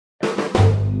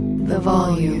the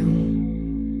volume.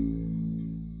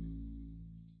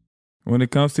 When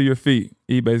it comes to your feet,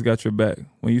 eBay's got your back.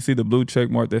 When you see the blue check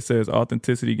mark that says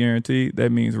authenticity guaranteed,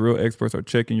 that means real experts are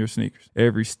checking your sneakers.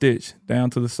 Every stitch, down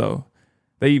to the sole.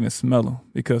 They even smell them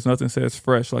because nothing says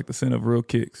fresh like the scent of real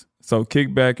kicks. So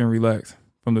kick back and relax.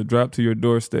 From the drop to your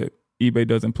doorstep, eBay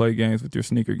doesn't play games with your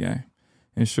sneaker game.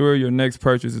 Ensure your next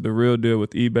purchase is the real deal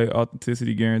with eBay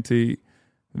Authenticity Guaranteed.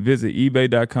 Visit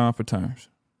ebay.com for terms.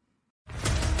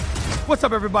 What's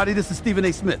up, everybody? This is Stephen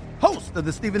A. Smith, host of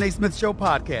the Stephen A. Smith Show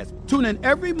podcast. Tune in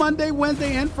every Monday,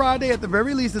 Wednesday, and Friday at the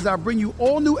very least as I bring you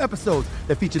all new episodes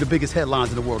that feature the biggest headlines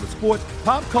in the world of sports,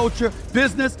 pop culture,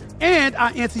 business, and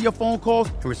I answer your phone calls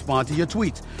and respond to your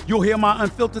tweets. You'll hear my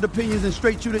unfiltered opinions and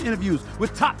straight-shooter interviews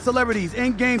with top celebrities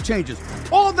and game changers.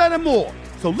 All that and more.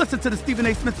 So listen to the Stephen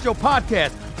A. Smith Show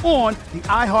podcast on the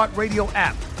iHeartRadio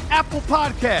app, Apple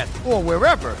Podcasts, or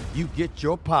wherever you get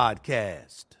your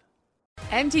podcast.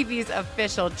 MTV's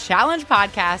official Challenge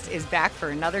podcast is back for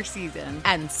another season.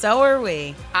 And so are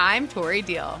we. I'm Tori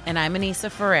Deal. And I'm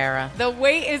Anissa Ferreira. The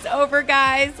wait is over,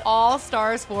 guys. All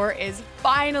Stars 4 is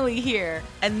finally here.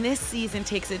 And this season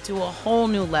takes it to a whole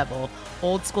new level.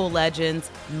 Old school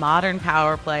legends, modern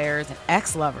power players, and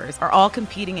ex-lovers are all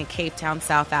competing in Cape Town,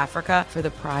 South Africa for the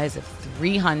prize of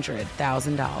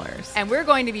 $300,000. And we're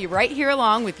going to be right here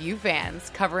along with you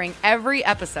fans, covering every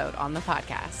episode on the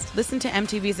podcast. Listen to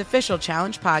MTV's official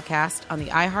Challenge podcast on the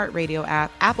iHeartRadio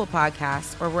app, Apple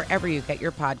Podcasts, or wherever you get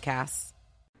your podcasts.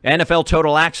 NFL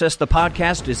Total Access, the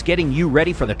podcast, is getting you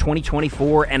ready for the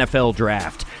 2024 NFL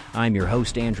Draft. I'm your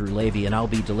host, Andrew Levy, and I'll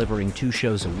be delivering 2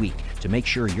 shows a week to make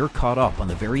sure you're caught up on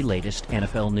the very latest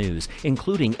NFL news,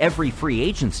 including every free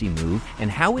agency move and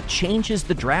how it changes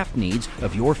the draft needs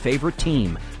of your favorite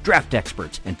team. Draft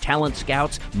experts and talent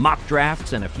scouts, mock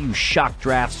drafts, and a few shock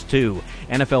drafts, too.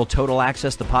 NFL Total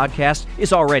Access, the podcast,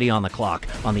 is already on the clock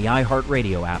on the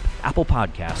iHeartRadio app, Apple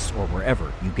Podcasts, or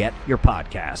wherever you get your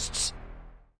podcasts.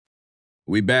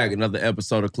 We back, another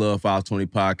episode of Club 520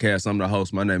 Podcast. I'm the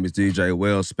host. My name is DJ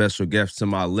Wells. Special guest to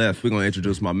my left. We're going to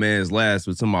introduce my man's last,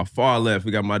 but to my far left,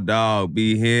 we got my dog,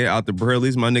 B Hen, out the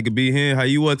Burleys. My nigga B Hen. How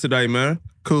you what today, man?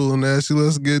 Cool, Nasty.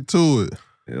 Let's get to it.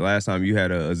 Last time you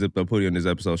had a zipped up hoodie on this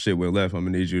episode, shit went left. I'm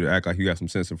going to need you to act like you got some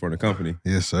sense in front of the company.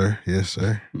 Yes, sir. Yes,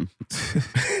 sir.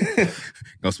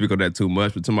 Don't speak on that too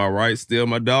much, but to my right, still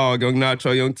my dog, Young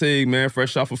Nacho, Young T, man,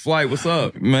 fresh off a flight. What's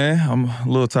up? Man, I'm a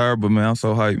little tired, but man, I'm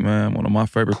so hyped, man. One of my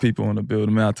favorite people in the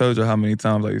building, man. I told you how many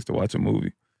times I used to watch a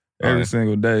movie every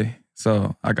single day.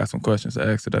 So I got some questions to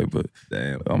ask today, but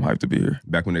damn, I'm hyped to be here.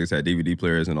 Back when niggas had DVD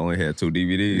players and only had 2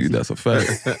 DVDs. That's a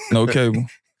fact. No cable.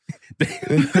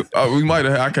 We might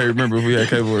have. I can't remember if we had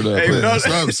cable or not. Hey, no,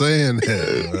 stop saying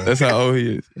that. Man. That's how old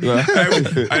he is.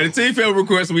 Hey, the team film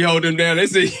request, we hold them down. They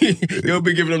say you don't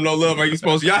be giving them no love like you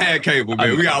supposed to. Y'all had cable,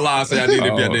 man. We got a lot to say I need if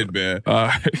y'all did, man. All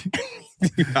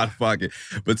right. God, fuck it.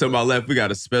 But to my left, we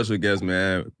got a special guest,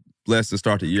 man. Blessed to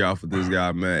start the year off with this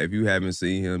guy, man. If you haven't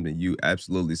seen him, then you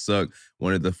absolutely suck.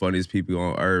 One of the funniest people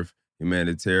on earth.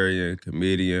 Humanitarian,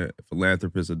 comedian,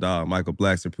 philanthropist, a dog, Michael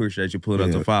Blackson. Appreciate you pulling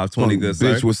up to 520, good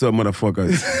sir. Bitch, what's up,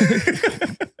 motherfuckers?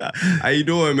 How you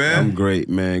doing, man? I'm great,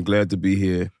 man. Glad to be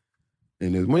here.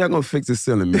 And when y'all gonna fix the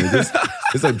ceiling, man?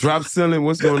 It's a drop ceiling?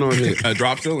 What's going on here? A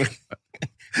drop ceiling?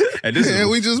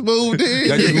 We just moved in.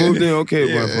 Y'all just moved in? Okay,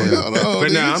 motherfucker.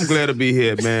 But now I'm glad to be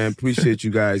here, man. Appreciate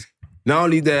you guys. Not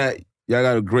only that, y'all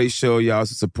got a great show. Y'all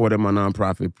also supported my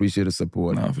nonprofit. Appreciate the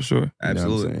support. Nah, for sure.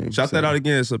 Absolutely. You know Shout that out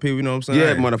again so people know what I'm saying.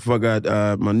 Yeah,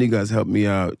 motherfucker. My niggas helped me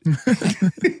out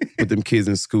with them kids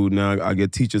in school. Now I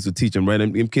get teachers to teach them, right?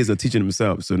 Them kids are teaching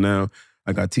themselves. So now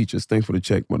I got teachers. Thanks for the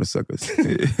check, motherfuckers.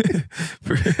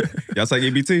 Y'all take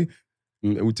EBT?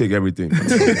 We take everything.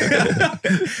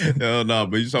 Hell no,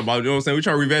 but you talking about, you know what I'm saying? We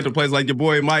trying to revamp the place like your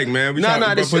boy Mike, man.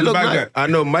 This shit look Mike. I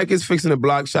know Mike is fixing the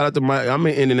block. Shout out to Mike. I'm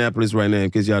in Indianapolis right now,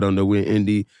 because y'all don't know, we're in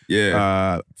Indy.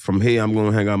 Yeah. From here, I'm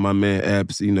going to hang out with my man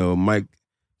Epps. You know, Mike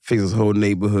fixes his whole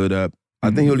neighborhood up.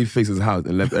 I think he only fixed his house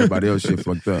and left everybody else shit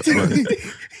fucked up. But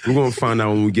we're going to find out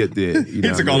when we get there. You know,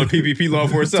 he took all the PPP law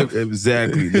for himself.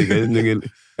 Exactly. Nigga. This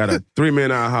nigga got a $3 million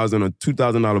house on a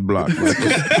 $2,000 block.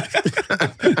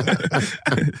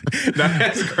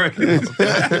 That's crazy.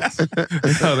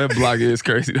 Oh, that block is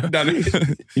crazy.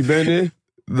 You been there?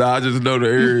 Nah, I just know the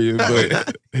area,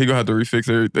 but he gonna have to refix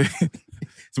everything.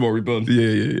 It's more rebuilding.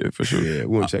 Yeah, for sure. Yeah,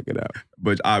 we'll check it out.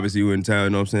 But obviously you in town, you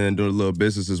know what I'm saying, doing a little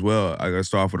business as well. I gotta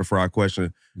start off with a fried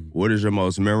question. What is your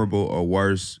most memorable or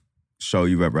worst show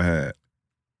you've ever had?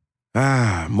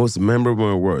 Most memorable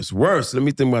or worst? Worst, let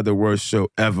me think about the worst show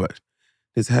ever.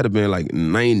 This had to be like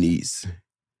 90s.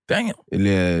 Damn.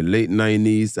 Yeah, late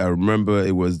 90s. I remember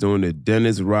it was during the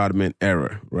Dennis Rodman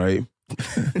era, right?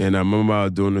 And I remember I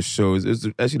was doing the shows. It was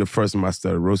actually the first time I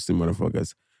started roasting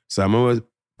motherfuckers. So I remember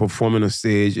performing on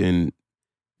stage in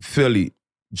Philly,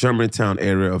 Germantown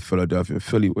area of Philadelphia.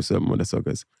 Philly, what's up,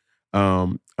 motherfuckers?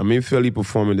 I'm in Philly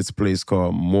performing this place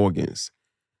called Morgan's.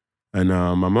 And I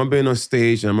remember being on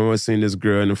stage, and I remember seeing this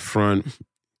girl in the front.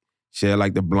 She had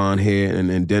like the blonde hair,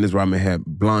 and Dennis Rodman had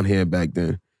blonde hair back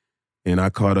then. And I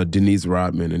called her Denise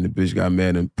Rodman, and the bitch got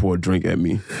mad and poured a drink at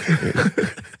me.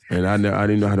 And I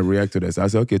didn't know how to react to that. So I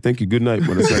said, okay, thank you, good night.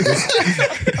 But it's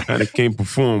like, I came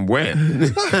perform wet.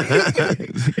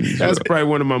 That's probably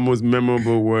one of my most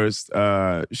memorable worst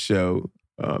show.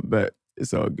 But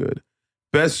it's all good.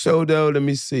 Best show though, let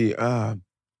me see. It's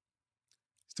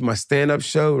my stand-up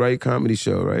show, right? Comedy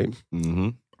show, right? Mm-hmm.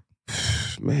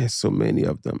 Man, so many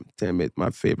of them. Damn it,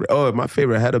 my favorite. Oh, my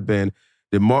favorite had have been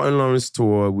the Martin Lawrence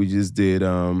tour. We just did,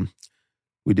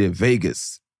 we did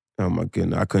Vegas. Oh my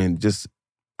goodness,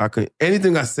 I couldn't,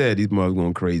 anything I said, these mothers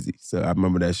going crazy. So I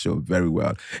remember that show very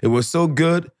well. It was so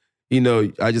good,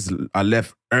 I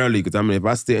left early because if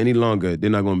I stay any longer, they're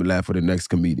not going to be laugh for the next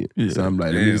comedian. Yeah, so I'm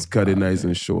like, let me just cut it nice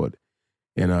and short.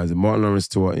 And I was at Martin Lawrence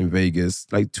tour in Vegas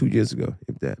like 2 years ago,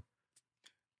 if that.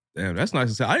 Damn, that's nice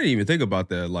to say. I didn't even think about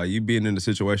that. Like you being in the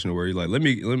situation where you're like, let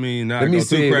me not go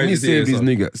too crazy. Let me save these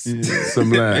niggas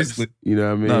some laughs. You know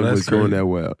what I mean? No, it's going that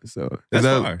well. So is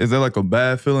that like a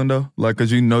bad feeling though? Like,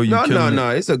 cause you know you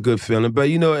No, it's a good feeling. But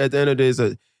at the end of the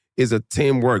day, it's a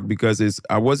teamwork because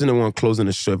I wasn't the one closing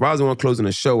the show. If I was the one closing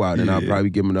the show out, then I'll probably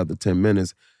give him another 10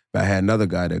 minutes. But I had another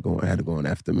guy that had to go on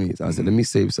after me. So I said, let me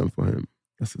save some for him.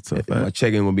 That's a tough My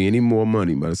check ain't gonna be any more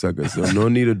money, motherfucker. So no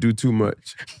need to do too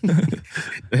much.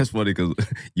 That's funny because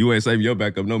you ain't saving your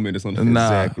backup no minutes on that.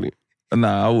 Exactly.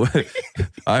 Nah,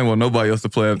 I ain't want nobody else to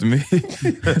play after me.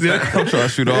 I'm trying to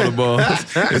shoot all the balls.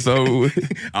 It's over.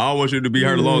 I don't want you to be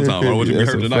hurt a long time. I don't want you to be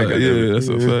hurt tonight. Yeah, that's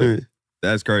a fact.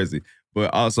 That's crazy.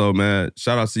 But also, man,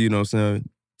 shout out to you, know what I'm saying,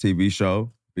 TV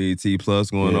show. BET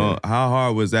Plus going on. How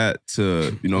hard was that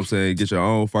to, get your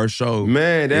own first show?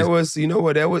 Man, that was,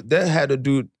 that had to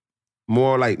do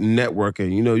more like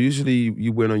networking. Usually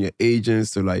you went on your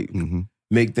agents to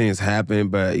make things happen.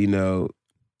 But, in the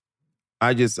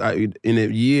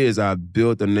years, I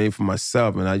built a name for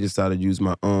myself and I just started to use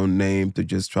my own name to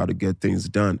just try to get things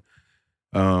done.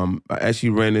 I actually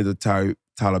ran into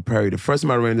Tyler Perry. The first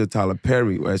time I ran into Tyler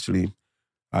Perry, actually,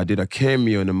 I did a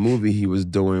cameo in a movie he was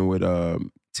doing with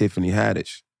Tiffany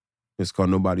Haddish. It's called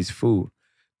Nobody's Fool.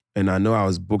 And I know I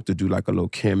was booked to do like a little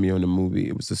cameo in the movie.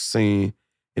 It was a scene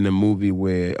in the movie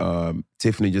where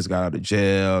Tiffany just got out of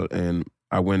jail and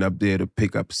I went up there to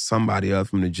pick up somebody else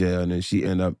from the jail and then she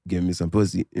ended up giving me some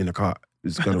pussy in the car.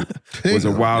 It was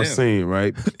a wild scene,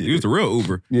 right? You was the real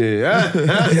Uber. Yeah.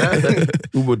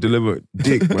 Uber delivered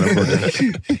dick.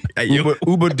 Hey,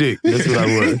 Uber dick. That's what I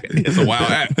was. It's a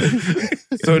wild app.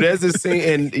 So there's this scene,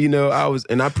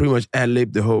 and I pretty much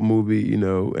ad-libbed the whole movie,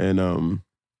 and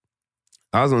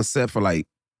I was on set for like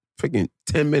freaking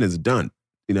 10 minutes done.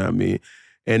 You know what I mean?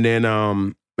 And then,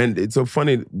 and it's so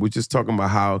funny, we're just talking about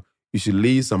how you should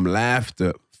leave some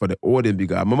laughter for the audience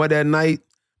because I remember that night,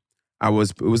 it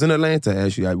was in Atlanta,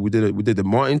 actually. We did the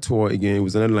Martin tour again. It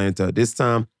was in Atlanta. This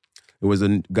time, it was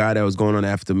a guy that was going on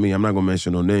after me. I'm not going to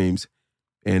mention no names.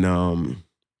 And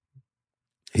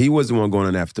he was the one going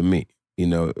on after me. He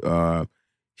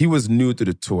was new to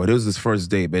the tour. It was his first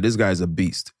day, but this guy's a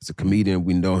beast. He's a comedian.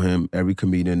 We know him. Every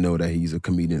comedian know that he's a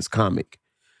comedian's comic.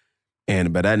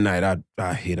 But that night,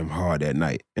 I hit him hard that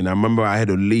night. And I remember I had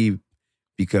to leave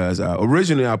because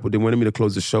originally they wanted me to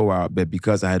close the show out, but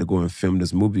because I had to go and film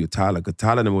this movie with Tyler, because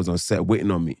Tyler was on set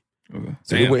waiting on me. Okay.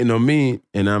 So they waiting on me,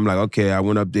 and I'm like, okay, I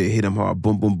went up there, hit him hard,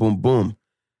 boom, boom, boom, boom.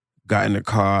 Got in the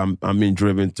car, I'm being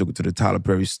driven to the Tyler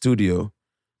Perry studio.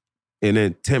 And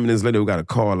then 10 minutes later, we got a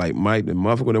call like, Mike, the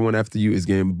motherfucker that went after you is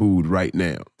getting booed right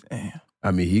now. Damn. I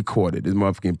mean, he caught it. This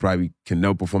motherfucker probably can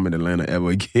never perform in Atlanta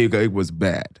ever again. It was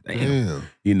bad. Damn.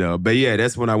 But yeah,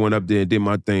 that's when I went up there and did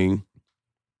my thing.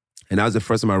 And that was the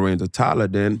first time I ran into Tyler.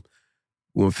 Then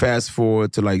when fast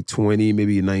forward to like 20,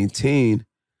 maybe 19,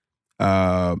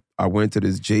 I went to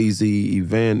this Jay-Z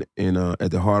event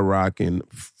at the Hard Rock in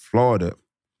Florida.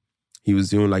 He was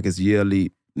doing like his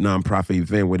yearly nonprofit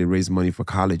event where they raise money for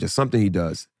college or something he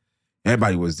does.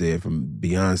 Everybody was there from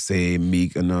Beyonce,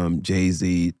 Meek, and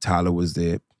Jay-Z. Tyler was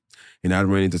there. And I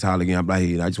ran into Tyler again. I'm like,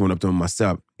 hey, I just went up to him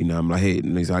myself. I'm like, hey,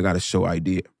 and he said, I got a show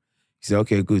idea. He said,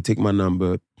 okay, good, take my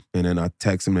number. And then I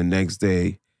text him the next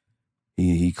day.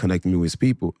 He connected me with his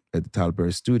people at the Tyler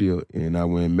Perry studio. And I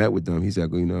went and met with them. He said,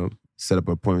 set up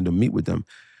an appointment to meet with them.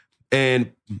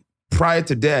 And prior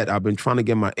to that, I've been trying to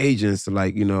get my agents to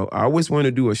I always wanted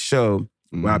to do a show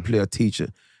where I play a teacher.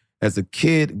 As a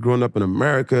kid growing up in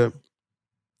America,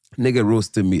 Nigga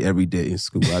roasted me every day in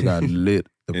school. I got lit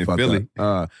the In fuck Philly?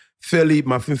 up. Philly,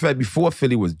 in fact, before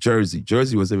Philly was Jersey.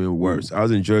 Jersey was even worse. I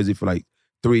was in Jersey for like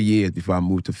 3 years before I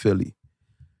moved to Philly.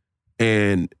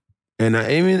 And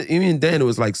even then, it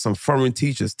was like some foreign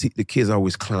teachers. The kids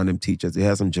always clown them teachers. They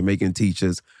had some Jamaican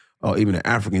teachers or even the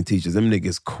African teachers. Them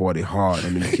niggas caught it hard,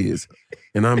 the kids.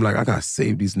 And I'm like, I gotta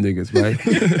save these niggas, right?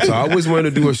 So I always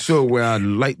wanted to do a show where I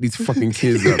light these fucking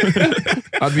kids up.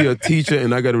 I'd be a teacher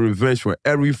and I got a revenge for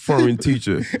every foreign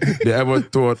teacher that ever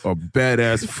taught a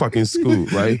badass fucking school,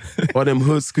 right? All them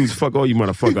hood schools, fuck all you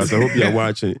motherfuckers. I hope y'all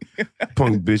watching.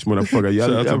 Punk bitch motherfucker.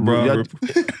 Y'all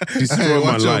destroy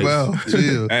my life.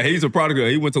 Chill. Hey, he's a prodigal.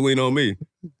 He went to lean on me.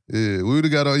 Yeah, we would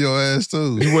have got on your ass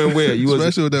too. You went where?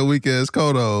 Especially with that weak ass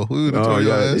coat on. We would have torn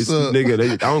your ass up.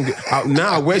 Nigga,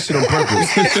 now I wear shit on purpose.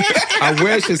 I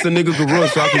wear shit so niggas can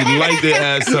roast so I can light their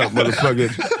ass up, motherfucker.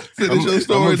 Finish your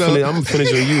story, though. I'm gonna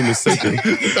finish on you in a second.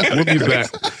 We'll be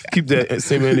back. Keep that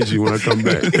same energy when I come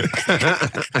back.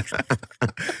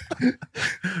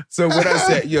 So what I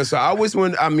said, so I always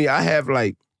I have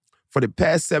like, for the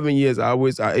past 7 years, I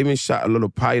even shot a little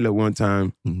pilot one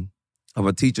time of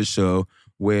a teacher show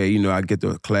where, I get to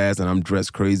a class and I'm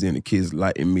dressed crazy and the kids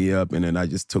lighting me up, and then I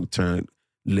just took turn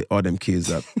lit all them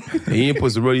kids up. And you ain't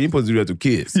supposed to do that to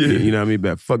kids. Yeah. You know what I mean?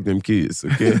 But fuck them kids,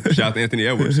 okay? Shout out to Anthony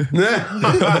Edwards. Send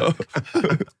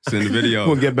the video.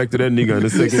 We'll get back to that nigga in a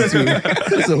second, too.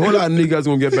 There's a whole lot of niggas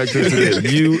gonna get back to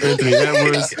that. You, Anthony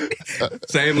Edwards.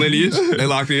 Same lineage. They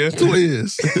locked in.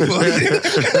 Twins. Send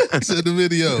the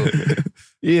video.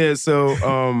 Yeah,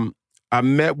 so I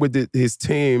met with his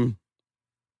team,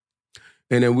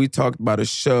 and then we talked about a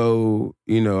show,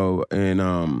 and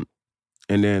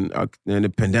then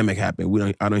the pandemic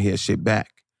happened. I don't hear shit back.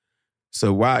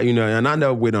 So why, and I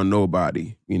never wait on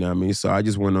nobody, you know what I mean? So I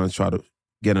just went on to try to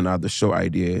get another show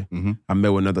idea. Mm-hmm. I met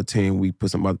with another team. We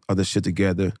put some other shit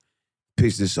together,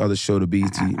 pitched this other show to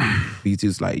BT. BT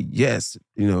was like, yes,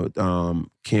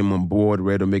 came on board,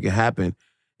 ready to make it happen.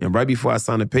 And right before I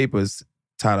signed the papers,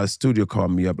 Tyler Studio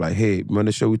called me up like, hey, remember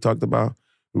the show we talked about?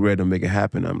 We're ready to make it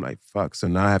happen. I'm like, fuck. So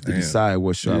now I have to decide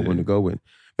what show I want to go with.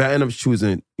 But I ended up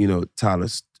choosing,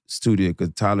 Tyler's Studio because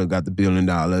Tyler got the $1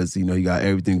 billion. He got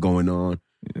everything going on.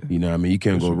 Yeah. You know what I mean? You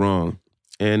can't go wrong.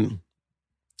 And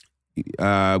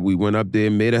we went up there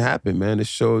and made it happen, man. The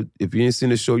show, if you ain't seen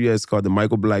the show yet, it's called The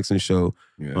Michael Blackson Show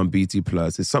on BT+.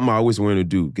 It's something I always wanted to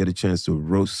do, get a chance to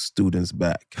roast students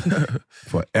back.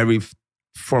 For every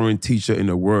foreign teacher in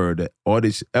the world, that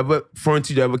foreign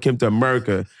teacher ever came to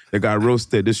America that got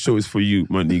roasted, this show is for you,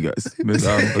 my niggas.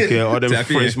 Okay, all them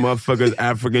French motherfuckers,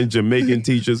 African, Jamaican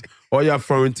teachers, all y'all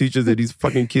foreign teachers that these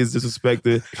fucking kids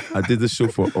disrespected. I did this show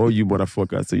for all you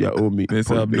motherfuckers, so y'all owe me. Miss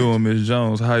doing Miss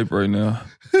Jones hype right now.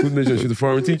 Who's Miss Jones? She's a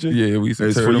foreign teacher? Yeah, we said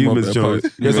it's for you, Miss Jones.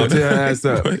 Yes, I tear her ass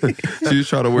up. She was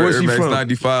trying to wear Air Max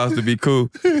 95s to be cool.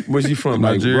 Where's she from?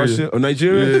 Nigeria. Like Russia? Oh,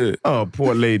 Nigeria? Yeah. Oh,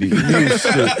 poor lady. You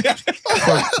shit.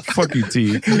 Fuck you,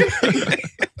 T.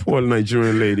 Poor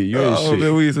Nigerian lady. You ain't shit.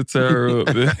 Man, we used to tear her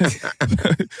up, man.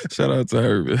 Shout out to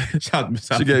her, man.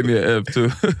 She gave me an F,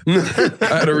 too.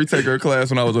 I had to retake her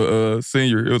class when I was a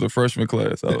senior. It was a freshman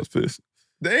class. I was pissed.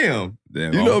 Damn.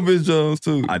 You know Miss Jones,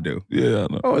 too. I do. Yeah, I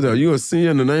know. Oh, no, you a senior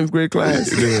in the 9th grade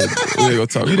class? Yeah, we ain't gonna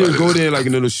talk you about didn't go there like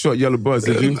in a little short yellow bus,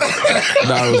 did you?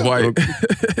 Nah, it was white.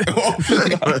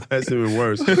 That's even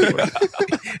worse.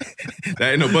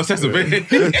 That ain't no bus, that's a van.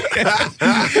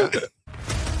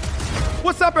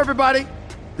 What's up, everybody?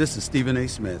 This is Stephen A.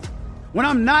 Smith. When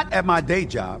I'm not at my day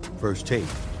job, First Take,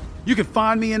 you can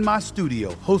find me in my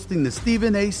studio hosting the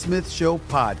Stephen A. Smith Show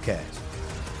podcast.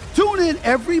 Tune in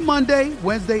every Monday,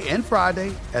 Wednesday, and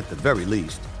Friday, at the very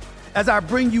least, as I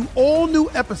bring you all new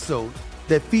episodes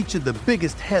that feature the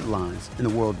biggest headlines in the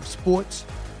world of sports,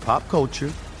 pop culture,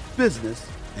 business,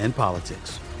 and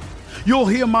politics. You'll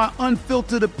hear my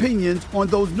unfiltered opinions on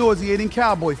those nauseating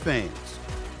Cowboy fans,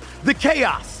 the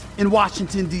chaos in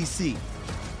Washington, D.C.,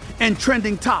 and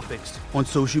trending topics on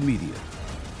social media,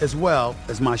 as well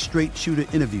as my straight shooter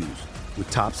interviews with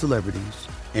top celebrities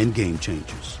and game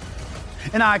changers.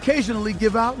 And I occasionally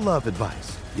give out love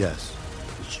advice. Yes,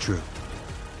 it's true.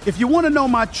 If you want to know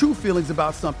my true feelings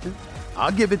about something,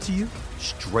 I'll give it to you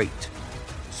straight.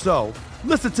 So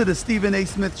listen to the Stephen A.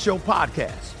 Smith Show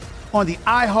podcast on the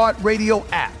iHeartRadio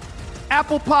app,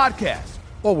 Apple Podcasts,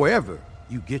 or wherever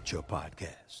you get your podcast.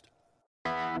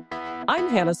 I'm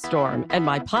Hannah Storm, and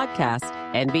my podcast,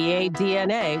 NBA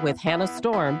DNA with Hannah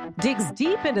Storm, digs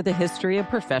deep into the history of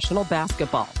professional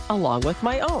basketball, along with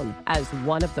my own, as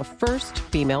one of the first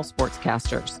female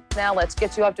sportscasters. Now let's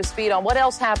get you up to speed on what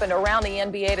else happened around the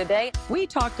NBA today. We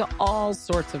talked to all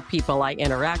sorts of people I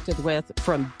interacted with,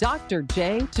 from Dr.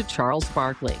 J to Charles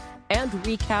Barkley. and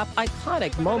recap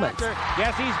iconic moments.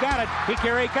 Yes, he's got it.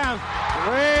 Here he comes.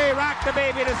 Way rock the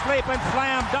baby to sleep and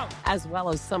slam dunk. As well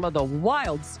as some of the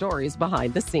wild stories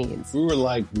behind the scenes. We were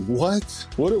like, what?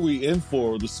 What are we in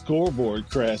for? The scoreboard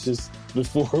crashes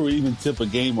before we even tip a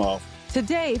game off.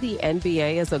 Today, the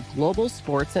NBA is a global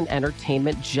sports and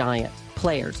entertainment giant.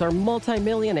 Players are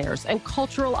multimillionaires and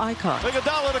cultural icons.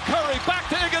 Iguodala to Curry, back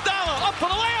to Iguodala, up for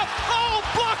the layup.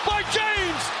 Oh, blocked by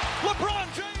James.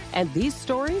 LeBron James. And these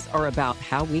stories are about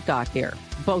how we got here,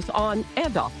 both on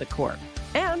and off the court.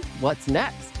 And what's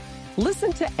next?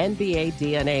 Listen to NBA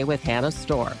DNA with Hannah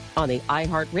Storm on the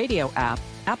iHeartRadio app,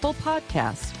 Apple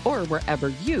Podcasts, or wherever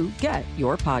you get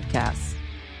your podcasts.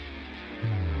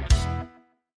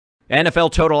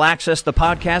 NFL Total Access, the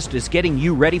podcast, is getting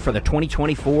you ready for the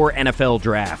 2024 NFL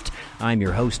Draft. I'm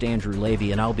your host, Andrew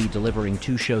Levy, and I'll be delivering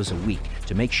 2 shows a week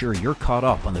to make sure you're caught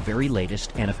up on the very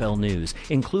latest NFL news,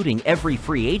 including every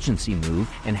free agency move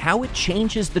and how it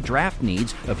changes the draft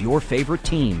needs of your favorite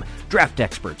team. Draft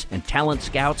experts and talent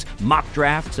scouts, mock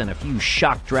drafts, and a few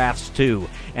shock drafts, too.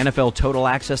 NFL Total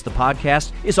Access, the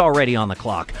podcast, is already on the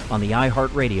clock on the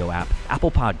iHeartRadio app,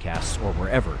 Apple Podcasts, or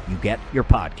wherever you get your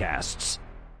podcasts.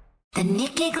 The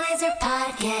Nikki Glaser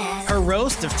Podcast. Her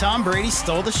roast of Tom Brady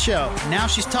stole the show. Now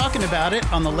she's talking about it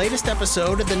on the latest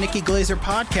episode of the Nikki Glaser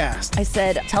Podcast. I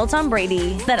said, tell Tom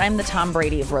Brady that I'm the Tom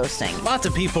Brady of roasting. Lots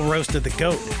of people roasted the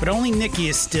GOAT, but only Nikki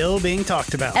is still being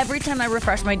talked about. Every time I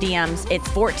refresh my DMs, it's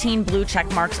 14 blue check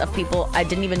marks of people I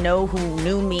didn't even know who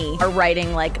knew me are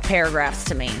writing like paragraphs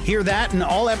to me. Hear that in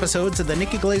all episodes of the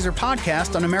Nikki Glaser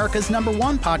Podcast on America's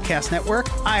 #1 podcast network,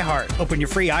 iHeart. Open your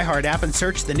free iHeart app and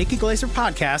search the Nikki Glaser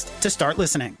Podcast to start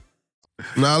listening.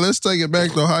 Now let's take it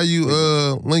back to how you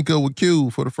link up with Q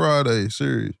for the Friday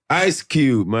series. Ice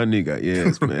Cube, my nigga.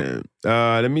 Yes, man.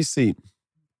 Let me see.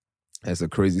 That's a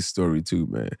crazy story too,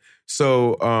 man.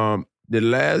 So the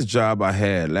last job I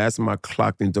had, last time I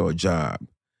clocked into a job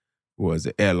was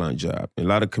an airline job. And a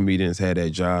lot of comedians had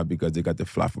that job because they got to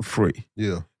fly for free.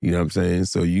 Yeah. You know what I'm saying?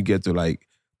 So you get to on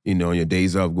your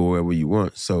days off, go wherever you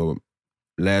want. So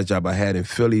last job I had in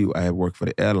Philly, I had worked for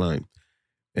the airline.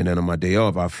 And then on my day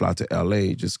off, I fly to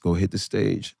LA, just go hit the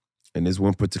stage. And this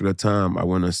one particular time, I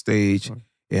went on stage.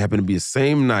 It happened to be the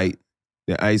same night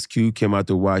that Ice Cube came out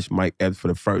to watch Mike Epps for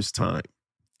the first time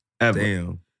ever.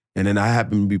 Damn. And then I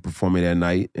happened to be performing that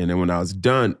night. And then when I was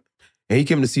done, and he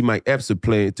came to see Mike Epps to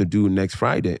do next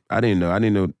Friday. I didn't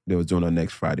know they was doing a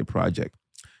next Friday project.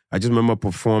 I just remember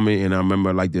performing, and I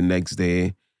remember the next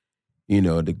day,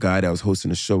 the guy that was hosting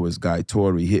the show was Guy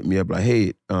Torrey, hit me up like,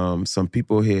 hey, some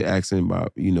people here asking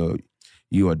about, you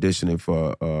auditioning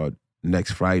for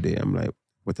next Friday. I'm like,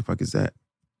 what the fuck is that?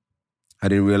 I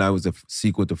didn't realize it was a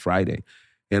sequel to Friday.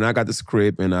 And I got the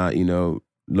script and I,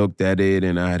 looked at it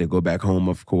and I had to go back home,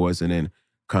 of course, and then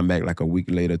come back a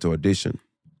week later to audition.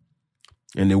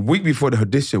 And the week before the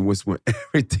audition was when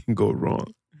everything go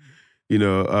wrong.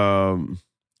 The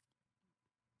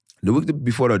week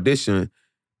before the audition,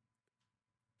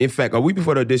 in fact, a week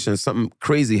before the audition, something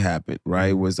crazy happened,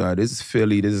 right? Was this is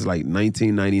Philly, this is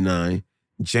 1999,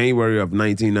 January of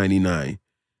 1999.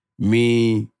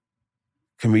 Me,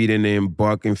 comedian named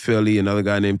Buck in Philly, another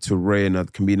guy named Teray,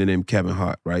 another comedian named Kevin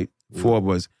Hart, right? 4 of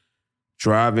us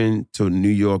driving to New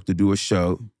York to do a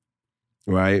show,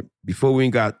 right? Before we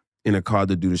got in a car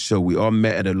to do the show, we all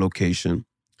met at a location,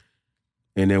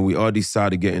 and then we all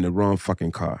decided to get in the wrong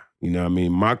fucking car. You know what I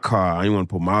mean? My car, I didn't want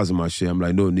to put miles on my shit. I'm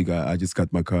like, no, nigga, I just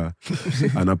got my car.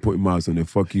 I'm not putting miles on it.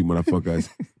 Fuck you, motherfuckers.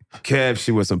 Kev,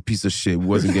 she was some piece of shit.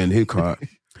 Wasn't getting his car.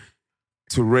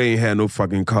 Teray had no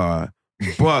fucking car.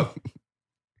 Buck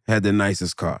had the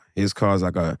nicest car. His car's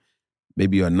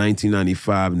maybe a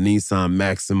 1995 Nissan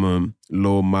Maximum,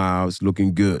 low miles,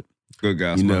 looking good. Good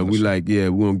guy. We we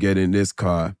won't get in this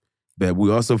car. But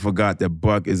we also forgot that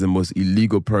Buck is the most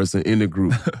illegal person in the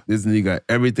group. This nigga,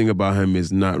 everything about him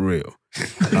is not real.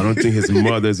 I don't think his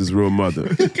mother is his real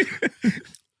mother.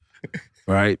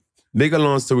 Right? Make a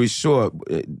long story short,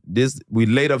 we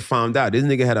later found out this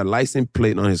nigga had a license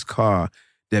plate on his car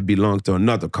that belonged to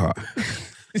another car.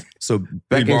 So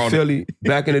back in Philly,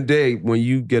 back in the day, when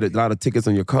you get a lot of tickets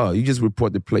on your car, you just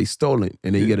report the plate stolen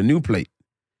and then you get a new plate.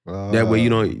 That way you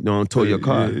don't tow your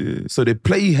car. Yeah. So the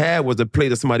plate he had was a plate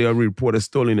that somebody already reported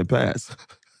stolen in the past.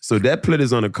 So that plate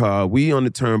is on the car. We on the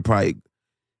turnpike,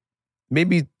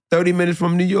 maybe 30 minutes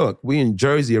from New York. We in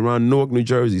Jersey, around Newark, New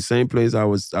Jersey. Same place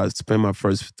I spent my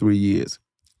first 3 years.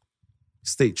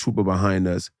 State trooper behind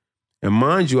us. And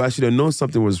mind you, I should have known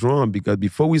something was wrong because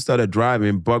before we started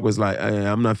driving, Buck was like, hey,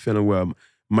 I'm not feeling well.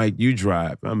 Mike, you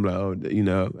drive. I'm like, And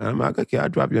I'm like, okay, I'll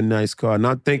drive your nice car.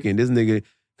 Not thinking, this nigga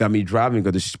got me driving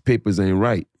because the papers ain't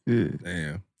right. Yeah.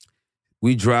 Damn.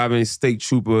 We driving, state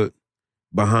trooper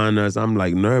behind us. I'm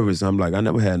like nervous. I'm like, I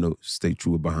never had no state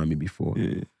trooper behind me before.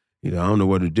 Yeah. You know, I don't know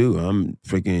what to do. I'm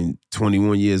freaking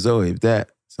 21 years old, if that.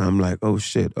 So I'm like, oh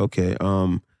shit, okay.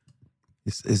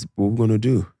 It's what we're gonna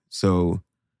do. So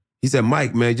he said,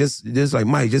 Mike, man,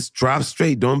 just drive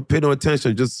straight. Don't pay no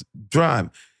attention. Just drive.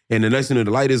 And the next thing you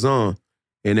know, the light is on.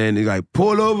 And then they like,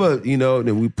 pull over, you know.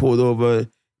 Then we pulled over.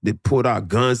 They pulled out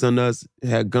guns on us,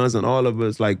 had guns on all of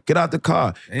us. Like, get out the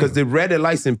car. Because they read the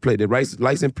license plate. The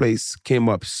license plate came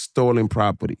up stolen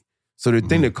property. So they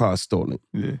think the car's stolen.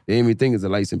 Yeah. They didn't even think it's a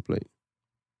license plate.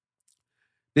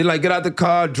 They like, get out the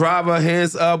car, driver,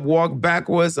 hands up, walk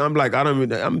backwards. I'm like,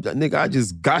 nigga, I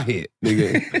just got hit,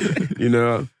 nigga. You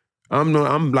know?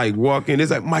 I'm like walking. It's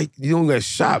like, Mike, you don't get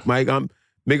shot, Mike.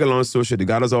 Make a long story short, they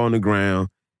got us all on the ground,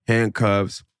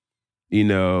 handcuffs. You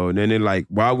know, and then they're like,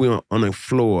 while we're on the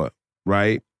floor,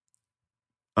 right?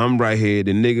 I'm right here,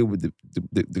 the nigga with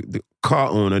the car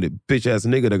owner, the bitch-ass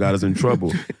nigga that got us in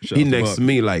trouble. He next to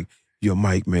me like, yo,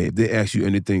 Mike, man, if they ask you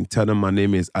anything, tell them my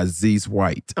name is Aziz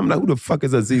White. I'm like, who the fuck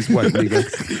is Aziz White, nigga?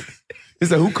 He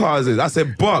said, who car is this? I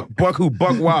said, Buck. Buck who?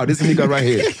 Buck Wild. This nigga right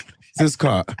here. It's this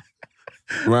car.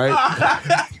 Right?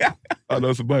 I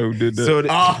know somebody who did that. So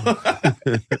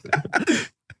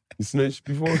you snitched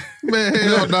before? Man,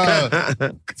 hell nah.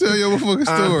 Tell your motherfucking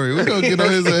story. We gonna get on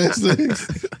his ass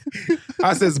next.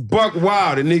 I says, Buck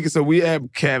Wild. The nigga, so we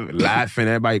have Kevin laughing,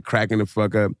 everybody cracking the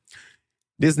fuck up.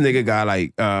 This nigga got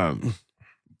like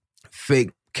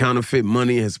fake counterfeit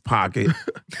money in his pocket.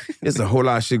 There's a whole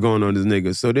lot of shit going on with this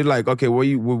nigga. So they're like, okay,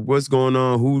 what's going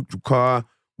on? Who car?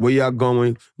 Where y'all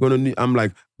going? I'm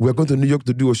like, we're going to New York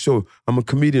to do a show. I'm a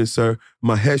comedian, sir.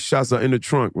 My headshots are in the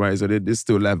trunk, right? So they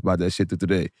still laugh about that shit to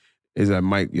today. It's like,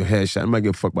 Mike, your headshot. I might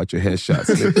give a fuck about your headshots.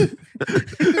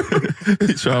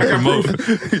 He trying to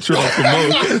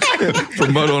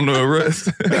promote on the arrest.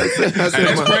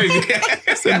 That's crazy.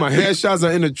 I said my headshots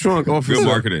are in the trunk, officer. Good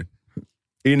marketing.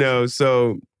 You know,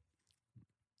 so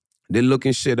they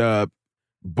looking shit up.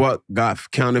 Buck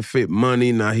got counterfeit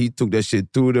money. Now he took that shit,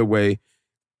 threw it away.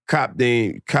 Cop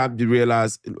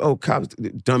realized,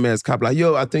 dumbass cop, like,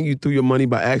 yo, I think you threw your money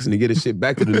by accident to get the shit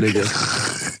back to the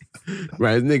nigga.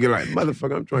 Right? This nigga like,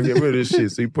 motherfucker, I'm trying to get rid of this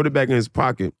shit. So he put it back in his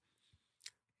pocket,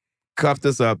 cuffed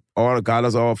us up, got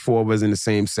us all four of us in the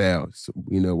same cell. So,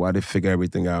 you know, while they figure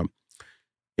everything out.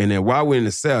 And then while we're in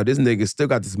the cell, this nigga still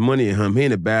got this money in him. He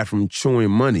in the bathroom chewing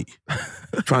money,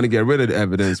 trying to get rid of the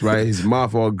evidence, right? His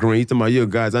mouth all green. He talking about, yo,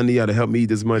 guys, I need y'all to help me eat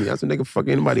this money. I said, nigga, fuck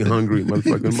anybody hungry,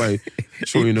 motherfucker. Anybody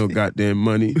chewing no goddamn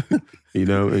money, you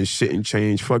know, and shit and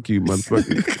change. Fuck you,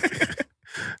 motherfucker.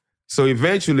 So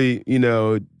eventually, you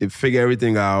know, they figure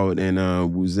everything out,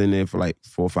 and we was in there for like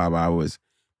 4 or 5 hours.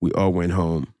 We all went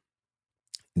home.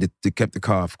 They kept the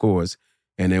car, of course,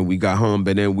 and then we got home,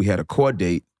 but then we had a court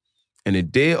date. And the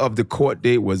day of the court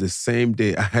date was the same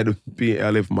day I had to be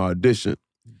in LA for my audition.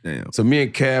 Damn. So me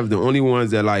and Kev, the only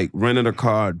ones that like rented a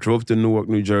car, drove to Newark,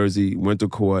 New Jersey, went to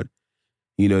court.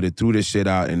 You know, they threw this shit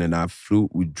out, and then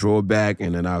we drove back,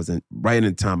 and then I was right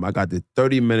in time. I got the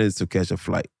 30 minutes to catch a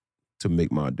flight to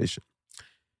make my audition.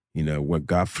 You know,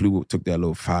 took that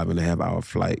little 5.5 hour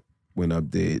flight, went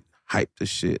up there, hyped the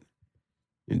shit,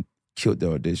 and killed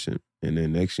the audition. And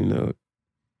then next, you know,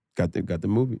 got the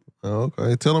movie. Oh,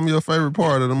 okay. Tell them your favorite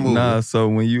part of the movie. Nah, so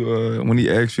when he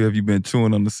asked you have you been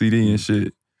chewing on the CD and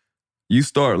shit, you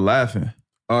start laughing.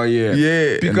 Oh yeah.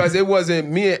 Yeah. Because it wasn't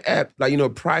me and App, like, you know,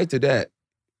 prior to that,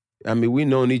 I mean, we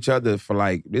known each other for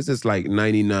like, this is like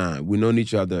 99. We known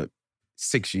each other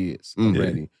 6 years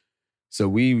already. Yeah. So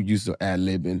we used to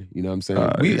ad-libbing, you know what I'm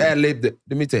saying? We ad-libbed,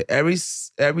 let me tell you, every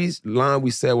line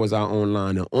we said was our own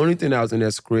line. The only thing that was in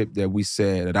that script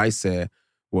that I said,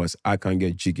 was I can't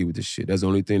get jiggy with this shit. That's the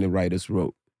only thing the writers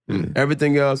wrote.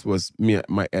 Everything else was me,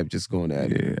 my app just going at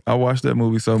it. Yeah, I watched that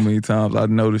movie so many times. I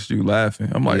noticed you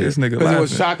laughing. I'm like, this nigga laughing. Because it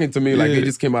was shocking to me. Like, it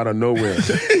just came out of nowhere.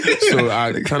 So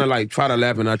I kind of like try to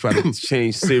laugh and I try to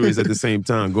change serious at the same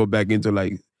time. Go back into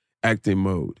like acting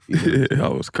mode. You know? Yeah, I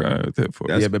was crying at that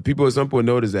point. Yeah, but people at some point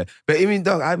noticed that. But even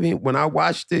though, I mean, when I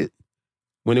watched it,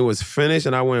 when it was finished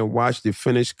and I went and watched the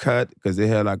finished cut, because they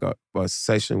had like a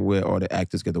session where all the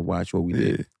actors get to watch what we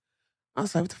did. I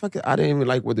was like, what the fuck? I didn't even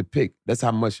like what to pick. That's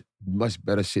how much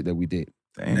better shit that we did.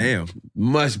 Damn.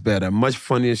 Much better, much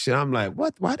funnier shit. I'm like,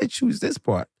 what? Why did they choose this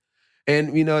part?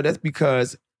 And, you know, that's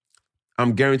because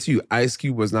I'm guarantee you, Ice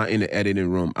Cube was not in the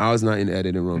editing room. I was not in the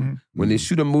editing room. Mm-hmm. When they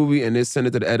shoot a movie and they send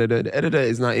it to the editor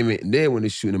is not even there when they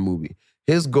shoot a movie.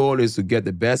 His goal is to get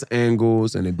the best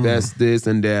angles and the best this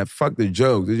and that. Fuck the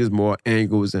jokes. There's just more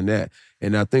angles than that.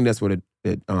 And I think that's what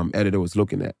that editor was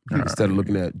looking at instead of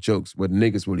looking at jokes, what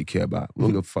niggas really care about. We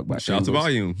don't give a fuck about Shout out to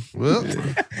Volume. Well,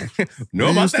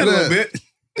 know about that a little bit.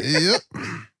 Yep.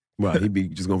 Well, he be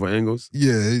just going for angles?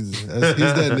 Yeah, he's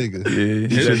that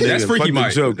nigga. Yeah, that's freaky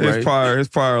Mike. Joke, right? His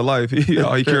prior life,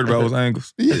 all he cared about was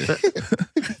angles. Yeah.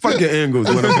 Fuck your angles,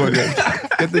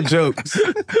 motherfucker. Get the jokes.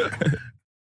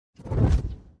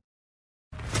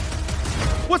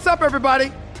 What's up,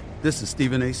 everybody? This is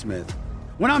Stephen A. Smith.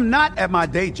 When I'm not at my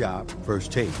day job,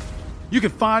 First Take, you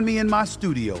can find me in my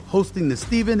studio hosting the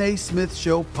Stephen A. Smith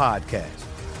Show podcast.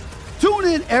 Tune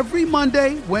in every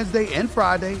Monday, Wednesday, and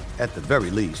Friday, at the very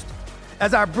least,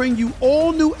 as I bring you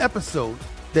all new episodes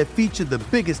that feature the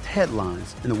biggest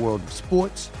headlines in the world of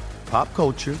sports, pop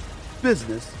culture,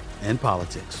 business, and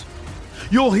politics.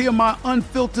 You'll hear my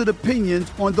unfiltered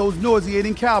opinions on those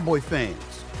nauseating Cowboy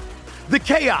fans, the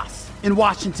chaos in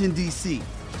Washington, D.C.,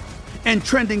 and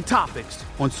trending topics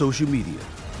on social media,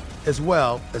 as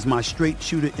well as my straight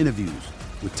shooter interviews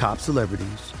with top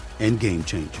celebrities and game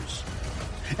changers.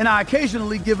 And I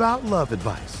occasionally give out love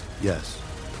advice. Yes,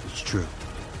 it's true.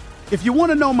 If you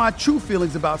want to know my true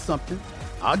feelings about something,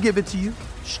 I'll give it to you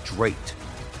straight.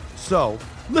 So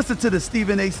listen to the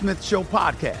Stephen A. Smith Show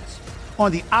podcast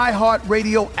on the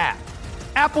iHeartRadio app,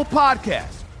 Apple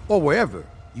Podcasts, or wherever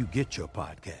you get your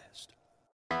podcast.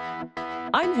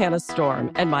 I'm Hannah Storm,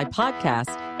 and my podcast,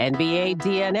 NBA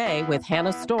DNA with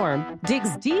Hannah Storm,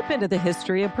 digs deep into the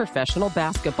history of professional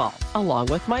basketball, along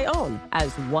with my own,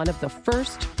 as one of the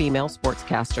first female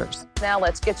sportscasters. Now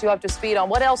let's get you up to speed on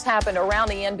what else happened around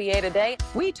the NBA today.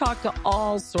 We talk to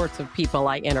all sorts of people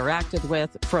I interacted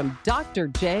with, from Dr.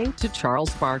 J to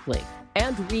Charles Barkley,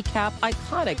 and recap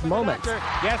iconic moments.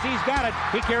 Yes, he's got it.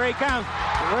 Here he comes.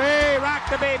 Way rock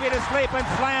the baby to sleep and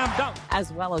slam dunk.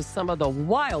 As well as some of the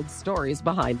wild stories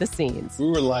behind the scenes. We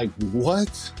were like,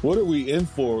 what? What are we in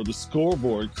for? The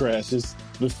scoreboard crashes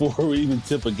before we even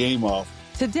tip a game off.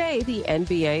 Today, the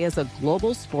NBA is a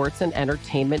global sports and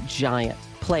entertainment giant.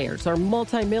 Players are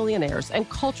multimillionaires and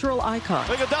cultural icons.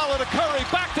 Iguodala to Curry,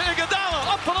 back to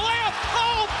Iguodala, up for the layup.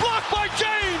 Oh, blocked by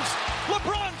James.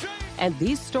 LeBron James. And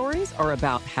these stories are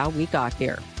about how we got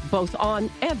here, both on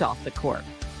and off the court.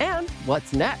 And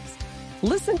what's next?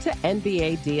 Listen to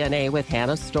NBA DNA with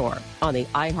Hannah Storm on the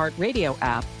iHeartRadio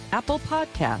app, Apple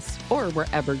Podcasts, or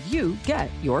wherever you get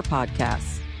your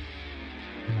podcasts.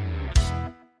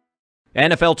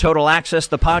 NFL Total Access,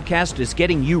 the podcast, is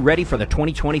getting you ready for the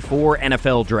 2024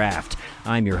 NFL Draft.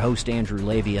 I'm your host, Andrew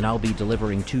Levy, and I'll be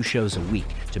delivering 2 shows a week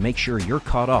to make sure you're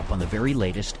caught up on the very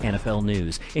latest NFL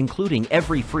news, including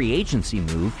every free agency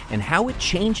move and how it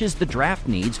changes the draft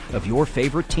needs of your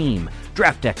favorite team.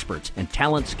 Draft experts and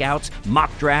talent scouts,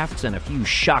 mock drafts, and a few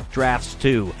shock drafts,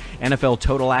 too. NFL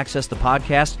Total Access, the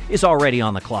podcast, is already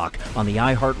on the clock on the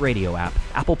iHeartRadio app,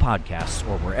 Apple Podcasts,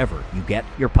 or wherever you get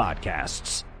your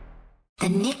podcasts. The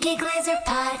Nikki Glaser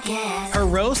Podcast. Her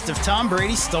roast of Tom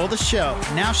Brady stole the show.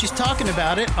 Now she's talking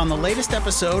about it on the latest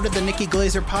episode of the Nikki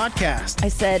Glaser Podcast. I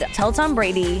said, tell Tom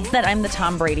Brady that I'm the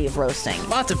Tom Brady of roasting.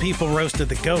 Lots of people roasted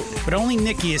the GOAT, but only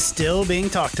Nikki is still being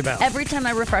talked about. Every time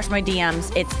I refresh my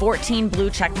DMs, it's 14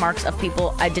 blue check marks of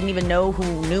people I didn't even know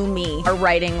who knew me are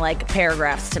writing like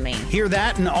paragraphs to me. Hear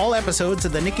that in all episodes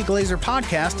of the Nikki Glaser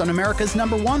Podcast on America's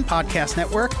 #1 podcast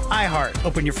network, iHeart.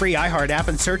 Open your free iHeart app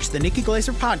and search the Nikki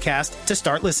Glaser Podcast to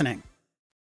start listening.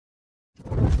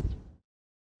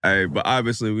 Hey, but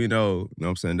obviously we know what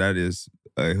I'm saying, that is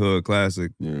a hood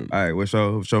classic. Yeah. All right, what's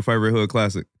your favorite hood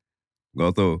classic?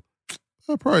 Go through.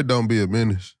 I probably Don't Be a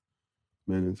Menace.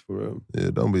 Menace for real.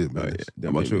 Yeah, Don't Be a Menace. How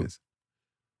about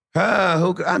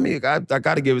you? I mean, I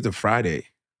got to give it to Friday.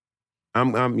 I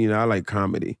like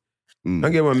comedy. I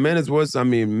give him Menace was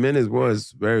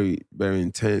very, very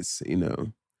intense,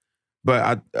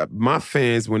 But my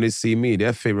fans, when they see me,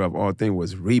 their favorite of all things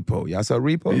was Repo. Y'all saw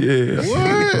Repo? Yeah.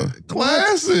 What?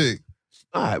 Classic.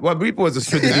 All right. Well, Repo is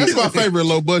a That's my favorite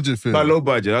low budget film. Low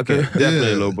budget. Okay.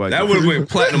 Definitely low budget. That would have went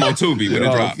platinum on Tubi when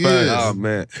it dropped. Yes. Oh,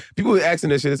 man. People were asking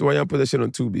that shit. That's why y'all put that shit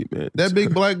on Tubi, man. That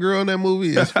big black girl in that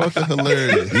movie is fucking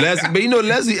hilarious. But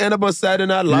Leslie ended up on Saturday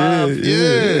Night Live.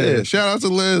 Yeah. Shout out to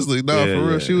Leslie. No, for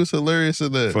real. She was hilarious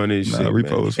in that. Funny shit.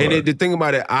 Repo was fun. And the thing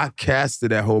about it, I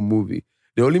casted that whole movie.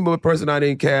 The only person I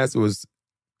didn't cast was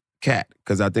Cat,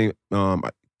 because I think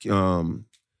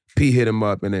P hit him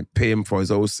up and then paid him for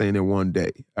his old saying in one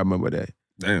day. I remember that.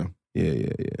 Damn. Yeah.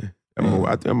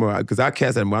 I think because I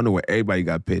cast him. I know where everybody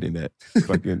got paid in that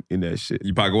fucking in that shit.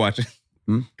 You pocket watching?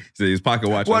 So he's pocket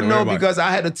watching. Well, no, because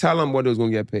I had to tell him what it was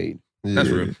gonna get paid. That's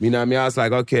real. You know what I mean? I was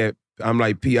like, okay, I'm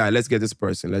like, PI, let's get this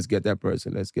person, let's get that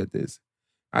person, let's get this.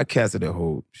 I casted the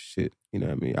whole shit. You know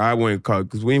what I mean? I went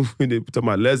because we talking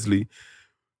about Leslie.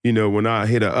 you know, when I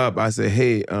hit her up, I said,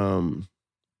 hey,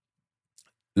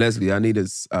 Leslie, I need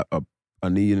I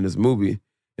need you in this movie.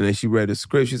 And then she read the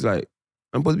script. She's like,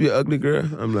 I'm supposed to be an ugly girl?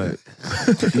 I'm like,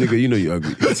 nigga, you know you're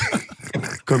ugly.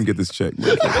 Come get this check,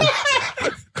 man.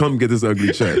 Come get this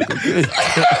ugly check.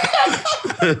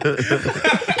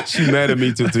 She mad at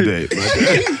me till today.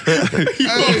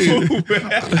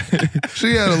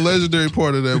 She had a legendary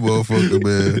part of that motherfucker,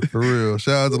 man. For real.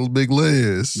 Shout out to Big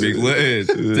Les. Big Les.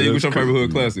 Tell you what's your favorite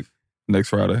hood classic? Next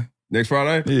Friday. Next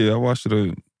Friday? Yeah, I watched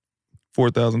it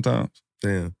 4,000 times.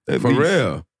 Damn. At For least.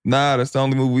 real? Nah, that's the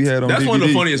only movie we had on That's DVD. one of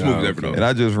the funniest movies ever, though. And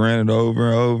I just ran it over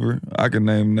and over. I can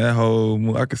name that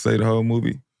whole. I could say the whole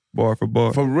movie bar for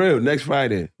bar. For real, next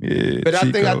Friday. Yeah, But I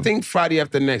Chico. think Friday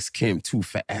after next came too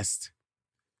fast.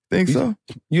 Think so?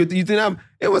 You think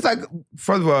it was like,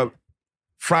 first of all,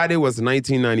 Friday was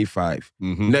 1995.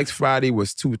 Next Friday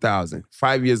was 2000.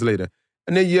 5 years later.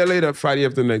 And then a year later, Friday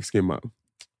after next came out.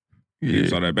 You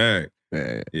saw that bag.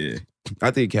 Yeah.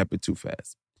 I think it kept it too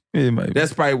fast. Yeah, maybe.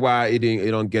 That's probably why it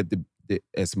don't get the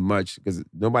as much, because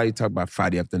nobody talk about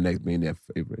Friday after next being their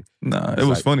favorite. Nah, it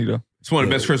was funny though. It's one of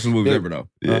the best Christmas movies ever, though.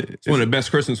 Yeah. It's one of the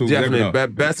best Christmas movies ever, Definitely though.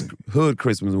 best hood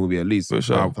Christmas movie, at least. For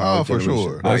sure. For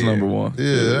sure. That's number one.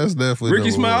 Yeah, that's definitely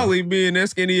Ricky number one. Smiley being that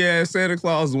skinny ass Santa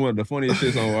Claus is one of the funniest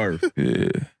shits on earth. Yeah.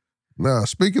 Nah,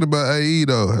 speaking about AE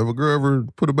though, have a girl ever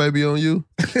put a baby on you?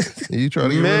 And you try to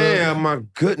get rid of it? Man, my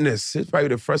goodness. It's probably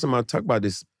the first time I talked about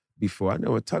this before. I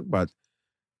never talked about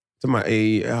to my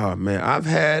AE. Oh man, I've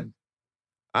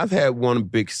had one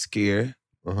big scare.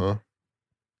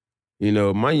 You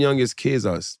know, my youngest kids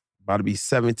are about to be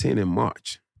 17 in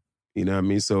March. You know what I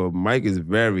mean? So Mike is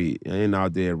ain't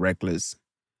out there reckless.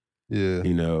 Yeah.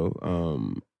 You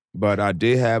know, but I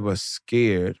did have a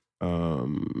scare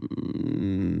 4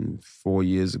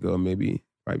 years ago, maybe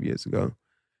 5 years ago.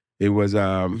 It was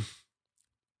a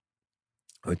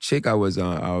chick I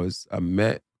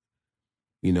met.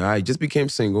 You know, I just became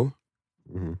single.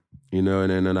 You know,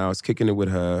 and then I was kicking it with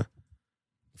her.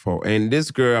 And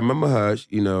this girl, I remember her,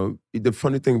 you know, the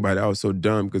funny thing about it, I was so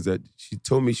dumb because she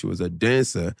told me she was a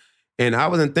dancer. And I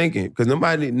wasn't thinking, because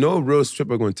no real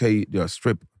stripper going to tell you they're a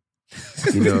stripper.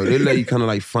 You know, they let you kind of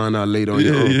like find out later on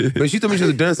your own. Yeah. But she told me she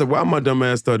was a dancer. Why my dumb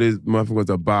ass thought this motherfucker was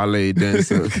a ballet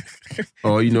dancer?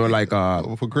 Or, you know, like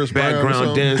for Chris Brown or background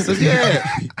something? dancers. Yeah,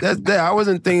 that's that. I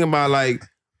wasn't thinking about like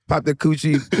pop the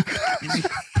coochie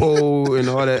pole and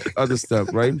all that other stuff,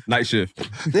 right? Night shift.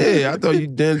 Yeah, I thought you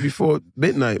danced before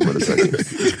midnight,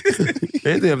 motherfucker.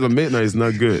 Anything after midnight is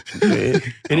not good. Yeah.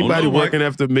 Anybody working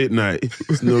after midnight,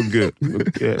 it's no good.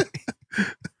 Yeah.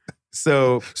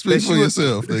 So Speak for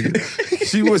yourself, nigga.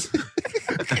 She was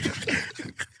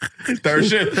third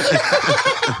shift.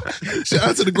 Shout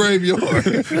out to the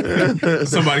graveyard.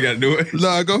 Somebody got to do it.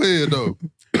 Nah, go ahead though.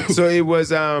 So it was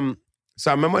so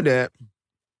I remember that.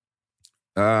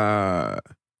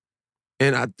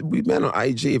 And we met on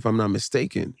IG, if I'm not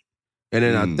mistaken. And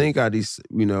then I think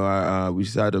we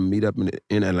decided to meet up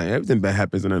in Atlanta. Everything bad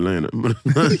happens in Atlanta. Mr.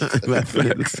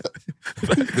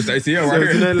 ACL right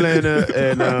here. In Atlanta,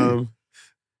 and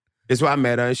it's where I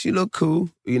met her, and she looked cool,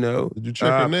 you know. Did you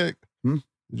check her neck? Did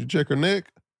you check her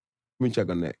neck? Let me check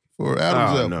her neck. For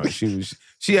Adam's apple. No,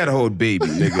 she had a whole baby,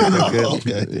 nigga.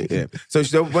 Okay. Yeah. So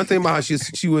the one thing about her,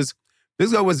 she was,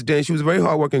 this girl was dancing. She was a very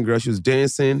hardworking girl. She was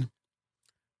dancing,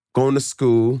 going to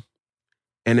school,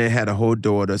 and then had a whole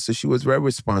daughter. So she was very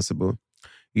responsible,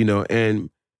 you know,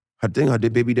 and her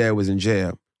baby dad was in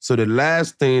jail. So the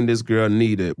last thing this girl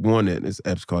wanted, is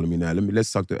Epps calling me now.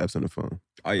 Let's talk to Epps on the phone.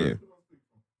 Oh, yeah.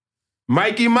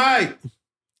 Mikey Mike.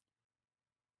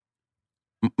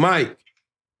 Mike.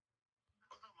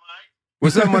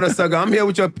 What's up, mother sucker? I'm here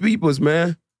with your peoples,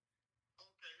 man.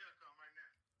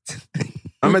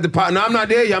 I'm at the pod. No, I'm not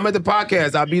there yet. I'm at the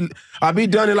podcast. I'll be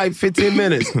done in like 15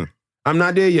 minutes. I'm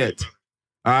not there yet.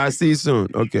 I'll see you soon.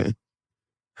 Okay.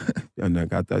 And I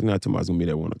thought tomorrow I was gonna be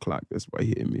there at 1 o'clock. That's why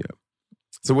he hit me up.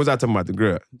 So what's I talking about? The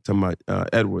girl, talking about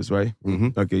Edwards, right?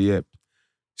 Mm-hmm. Okay, yeah.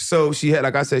 So she had,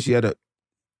 like I said, she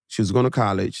was going to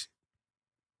college,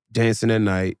 dancing at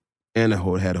night, and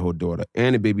had a whole daughter,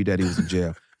 and the baby daddy was in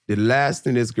jail. The last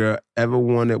thing this girl ever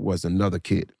wanted was another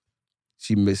kid.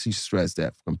 She stressed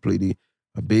that completely.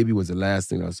 A baby was the last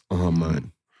thing that was on her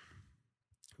mind.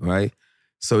 Right?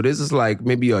 So this is like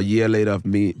maybe a year later of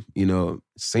me, you know,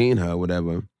 seeing her,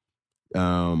 whatever.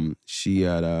 She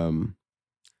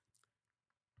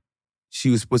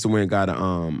was supposed to went and got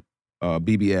a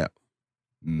BBL.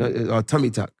 A tummy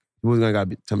tuck. She wasn't gonna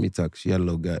get a tummy tuck. She had a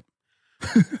little gut.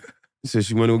 So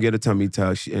she went to go get a tummy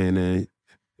tuck. And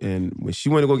when she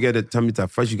went to go get a tummy tuck,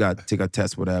 first you got to take a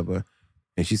test, whatever.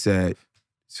 And she said,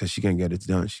 So she can't get it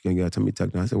done. She can't get her tummy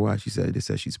tucked down. I said, why? She said, they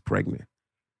said she's pregnant.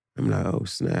 I'm like, oh,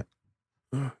 snap.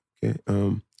 Oh, okay.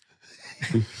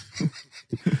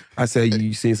 I said,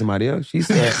 you seen somebody else? She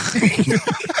said,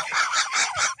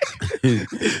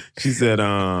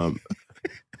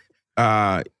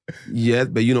 yes,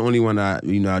 but you're the only one I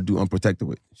do unprotected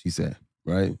with, she said,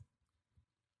 right?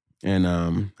 And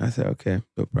I said, okay,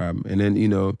 no problem. And then,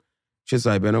 she's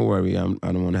like, but don't worry, I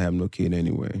don't want to have no kid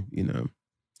anyway,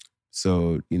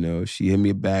 So, she hit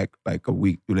me back like a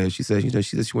week later. She said she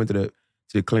went to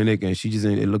the clinic and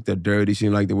it looked at dirty. She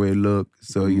didn't like the way it looked.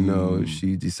 So,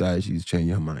 she decided she's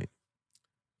changing her mind.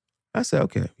 I said,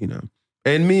 okay,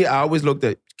 And me, I always looked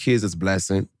at kids as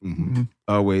blessing. Mm-hmm.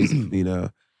 Always,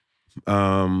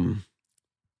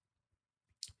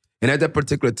 And at that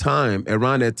particular time,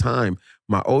 around that time,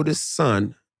 my oldest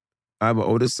son, I have an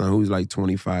oldest son who's like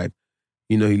 25.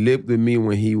 He lived with me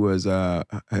when he was,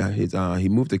 he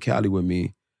moved to Cali with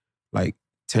me like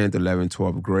 10th, 11th,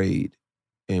 12th grade.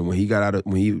 And when he got out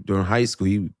during high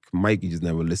school, Mikey just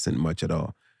never listened much at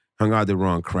all. Hung out the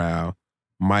wrong crowd.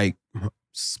 Mike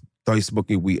started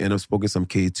smoking weed, ended up smoking some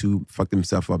K2, fucked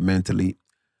himself up mentally.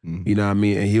 Mm-hmm. You know what I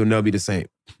mean? And he'll never be the same.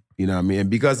 You know what I mean? And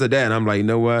because of that, I'm like, you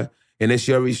know what? And then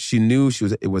she knew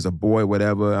it was a boy,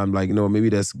 whatever. I'm like, maybe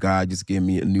that's God just gave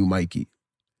me a new Mikey.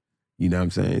 You know what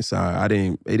I'm saying? So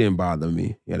it didn't bother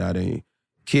me.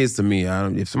 Kids to me,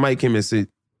 if somebody came and said,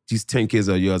 these 10 kids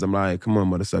are yours, I'm like, come on,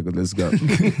 motherfucker, let's go.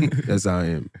 That's how I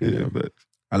am. But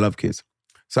I love kids.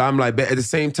 So I'm like, but at the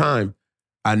same time,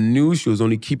 I knew she was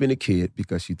only keeping the kid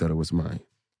because she thought it was mine.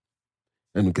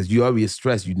 And because you already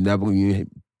stressed, you got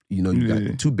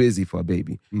too busy for a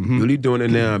baby. Mm-hmm. You're only doing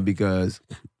it now because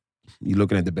you're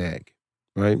looking at the bag,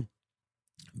 right?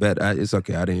 But it's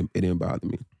okay. It didn't bother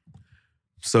me.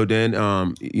 So then,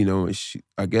 I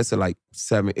guess at like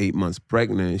 7-8 months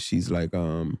pregnant, she's like,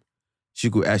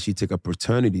 she could actually take a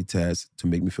paternity test to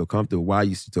make me feel comfortable. Why are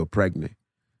you still pregnant?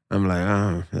 I'm like,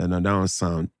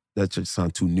 that just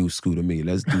sound too new school to me.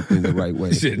 Let's do things the right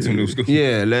way. Shit, too new school.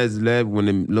 Yeah, when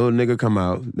the little nigga come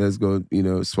out, let's go,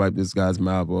 swipe this guy's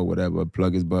mouth or whatever,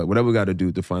 plug his butt, whatever we got to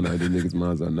do to find out if the niggas'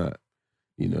 minds or not,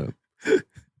 There's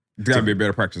got to be a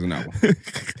better practice than that one.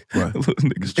 Right.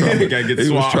 Niggas gotta get the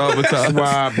swab.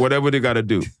 Swab, whatever they got to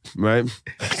do, right?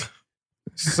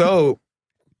 So,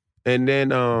 and then,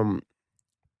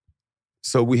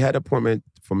 so we had an appointment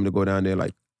for me to go down there,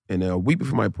 and a week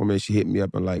before my appointment, she hit me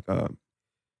up and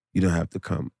you don't have to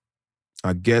come.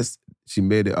 I guess she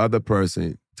made the other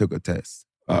person took a test.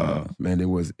 Man, it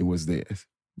was theirs.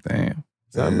 Damn.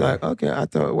 So I'm like, okay, I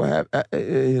thought what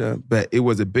happened, but it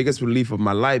was the biggest relief of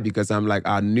my life because I'm like,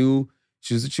 I knew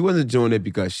she wasn't doing it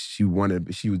because she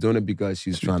wanted, she was doing it because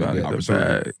she was trying to get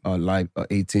a life,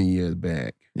 18 years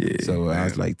back. Yeah. So I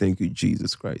was like, thank you,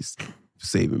 Jesus Christ, for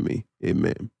saving me.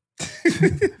 Amen.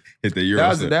 Hit the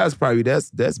Euro. That's probably that's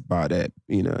about that.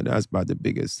 That's about the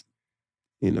biggest,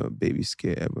 baby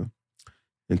scare ever.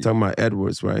 And talking about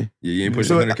Edwards, right? Yeah, you ain't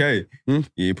pushed 100K. You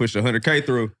ain't pushed 100K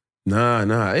through. Nah.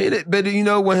 But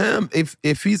with him,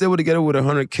 if he's able to get it with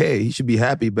 100K, he should be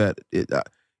happy. But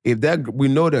we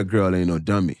know that girl ain't no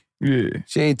dummy. Yeah,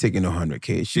 she ain't taking no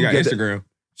 100K. She got Instagram.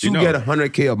 She'll get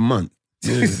 100K a month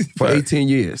for 18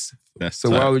 years. That's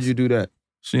why would you do that?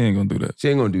 She ain't gonna do that. She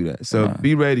ain't gonna do that. So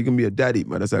be ready. You're gonna be a daddy,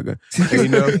 motherfucker.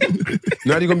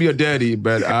 Not you gonna be a daddy,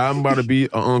 but I'm about to be an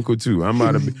uncle too. I'm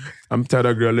telling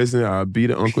that girl, listen, I'll be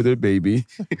the uncle to the baby.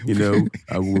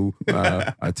 I will.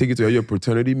 I take you to all your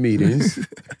paternity meetings.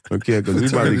 Okay, because we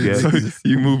about to get. So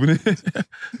you moving it?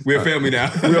 We're a family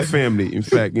now. We're a family. In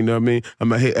fact, you know what I mean. I'm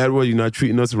like, hey Edward, you're not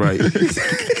treating us right.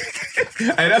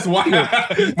 Hey, that's why.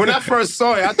 When I first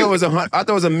saw it, I thought it was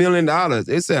 $1 million.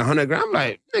 It said 100 grand. I'm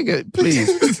like, nigga, please.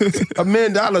 $1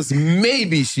 million,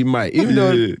 maybe she might. Even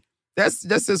though that's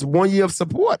just 1 year of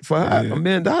support for her. $1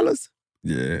 million.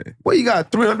 Yeah. What you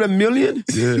got? 300 million?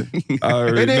 Yeah.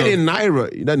 It ain't in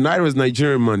Naira. That Naira is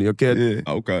Nigerian money, okay? Yeah.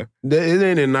 Okay. It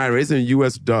ain't in Naira. It's in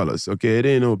US dollars, okay? It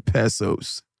ain't no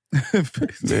pesos.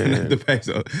 Man. The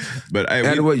peso. But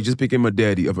anyway, you just became a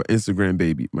daddy of an Instagram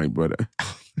baby, my brother.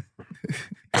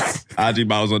 IG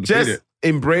Miles undefeated. Just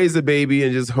embrace the baby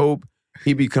and just hope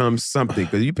he becomes something.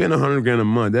 Because you paying 100 grand a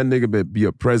month, that nigga better be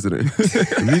a president.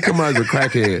 If he come out as a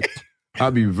crackhead,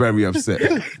 I'll be very upset.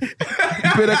 You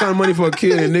pay that kind of money for a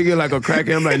kid and nigga like a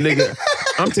crackhead, I'm like, nigga,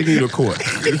 I'm taking you to court.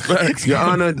 Your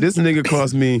Honor, this nigga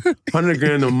cost me 100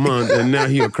 grand a month and now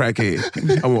he a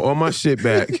crackhead. I want all my shit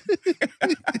back.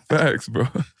 Facts, bro.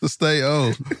 To stay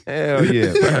old. Hell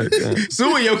yeah. Facts.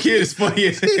 Suing your kid is funny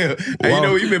as hell. Hey,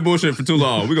 you've been bullshitting for too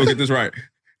long. We're gonna get this right.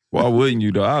 Why wouldn't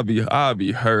you though? I'll be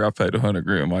hurt. I paid 100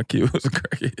 grand. My kid was a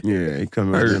crackhead. Yeah, he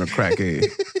come out in a crackhead.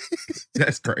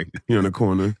 That's crazy. He on the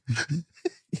corner.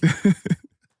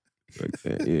 Like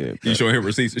that, yeah. You showing him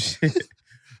receipts and shit.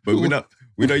 But we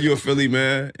know you a Philly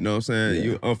man. You know what I'm saying? Yeah.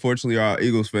 You unfortunately are an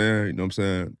Eagles fan. You know what I'm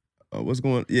saying? What's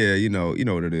going? Yeah, you know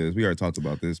what it is. We already talked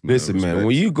about this. Man. Listen, man,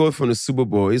 when you go from the Super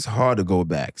Bowl, it's hard to go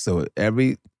back. So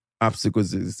every obstacle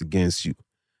is against you.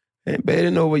 And it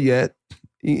ain't over yet.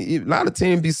 A lot of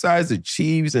teams, besides the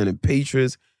Chiefs and the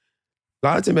Patriots, a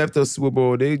lot of teams after the Super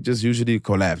Bowl, they just usually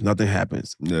collapse. Nothing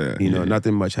happens. Yeah,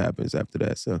 nothing much happens after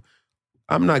that. So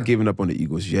I'm not giving up on the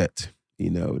Eagles yet. They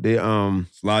It's a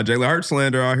lot of Jalen Hurt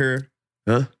slander out here.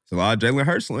 Huh? It's a lot of Jalen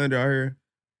Hurt slander out here.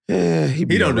 Yeah, he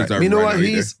don't deserve. You know right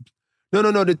what? now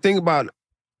No. The thing about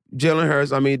Jalen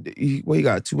Hurts, I mean, he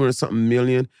got $200-something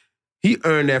million. He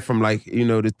earned that from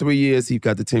the 3 years he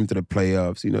got the team to the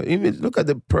playoffs. Even look at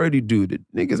the Purdy dude.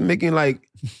 The nigga's making like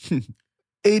he's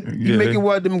making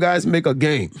what them guys make a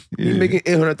game. He's making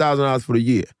 $800,000 for the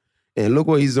year. And look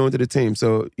what he's doing to the team.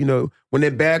 So, when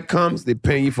that bag comes, they're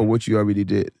paying you for what you already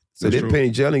did. So they're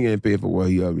paying Jalen and paying for what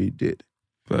he already did.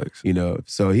 Facts.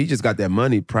 So he just got that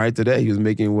money. Prior to that, he was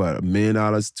making what, $1 million,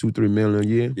 $2-3 million a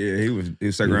year. Yeah, he was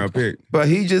second round pick. But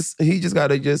he just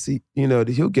gotta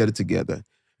he'll get it together.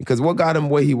 Because what got him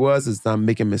where he was is not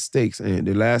making mistakes. And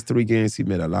the last 3 games, he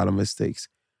made a lot of mistakes.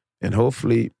 And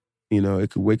hopefully, it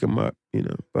could wake him up.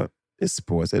 But it's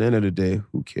sports. At the end of the day,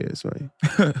 who cares, right?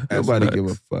 Nobody give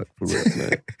a fuck for real,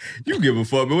 man. You give a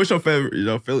fuck, but what's your favorite?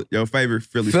 Your favorite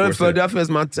Philly sports? Philadelphia is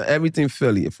my everything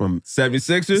Philly, from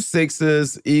 76ers,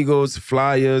 Sixers, Eagles,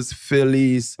 Flyers,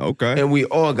 Phillies. Okay, and we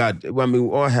all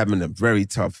having a very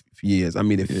tough years. I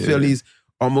mean, the Phillies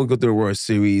almost go to the World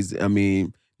Series. I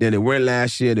mean, then they went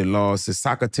last year, they lost. The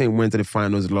soccer team went to the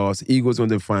finals, lost. Eagles went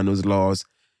to the finals, lost.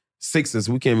 Sixers,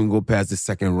 we can't even go past the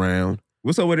second round.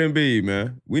 What's up with Embiid,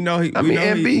 man? We know he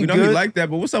like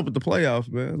that, but what's up with the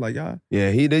playoffs, man? Like, y'all.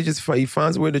 Yeah, he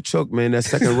finds a way to choke, man, that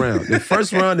second round. The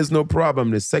first round is no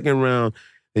problem. The second round,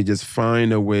 they just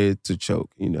find a way to choke,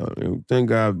 And thank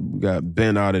God we got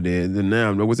Ben out of there. Then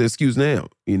now, what's the excuse now,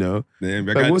 Man,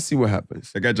 we'll see what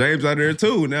happens. They got James out there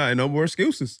too now, and no more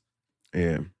excuses.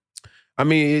 Yeah. I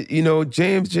mean,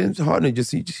 James Harden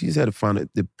he's had to find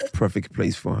the perfect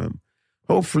place for him.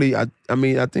 Hopefully, I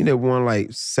think they won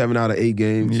like 7 out of 8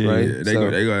 games, right? Yeah,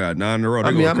 they got 9 in a row.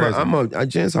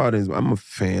 James Harden. I'm a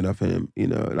fan of him.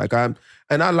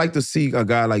 And I like to see a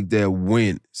guy like that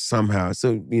win somehow.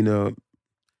 So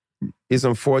it's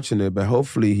unfortunate, but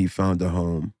hopefully he found a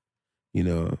home.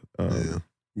 Yeah,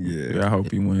 I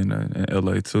hope he win in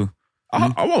LA too.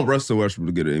 I want Russell Westbrook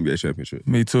to get an NBA championship.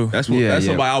 Me too. That's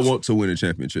somebody I want to win a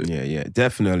championship. Yeah,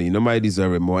 definitely. Nobody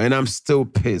deserves it more. And I'm still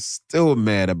pissed, still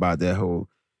mad about that whole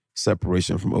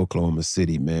separation from Oklahoma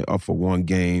City, man. Up for 1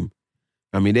 game.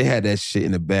 I mean, they had that shit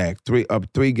in the bag. 3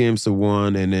 games to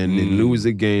 1, and then they lose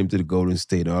a game to the Golden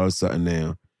State. All of a sudden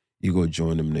now, you go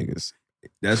join them niggas.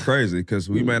 That's crazy, because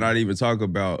we may not even talk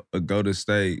about a Golden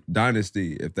State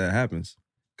dynasty if that happens.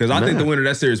 Because I think the winner of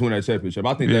that series win that championship.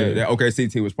 I think that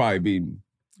OKC team was probably beaten.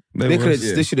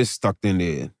 They should have stuck in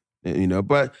there,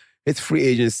 But it's free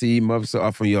agency. Mothers are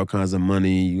offering you all kinds of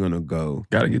money. You're gonna go.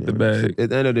 Gotta get the bag. At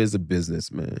the end of it, it's a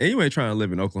business, man. And you ain't trying to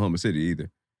live in Oklahoma City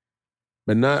either.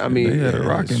 But not. I mean, they had it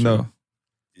rocking though.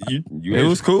 It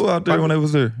was cool out there when they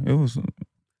was there. It was.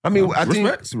 I mean, I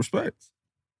respect.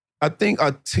 I think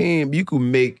a team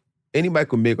anybody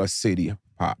could make a city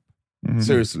pop. Mm-hmm.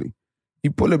 Seriously. You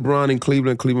put LeBron in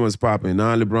Cleveland, Cleveland was popping.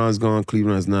 Now LeBron's gone,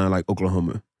 Cleveland is now like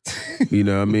Oklahoma. You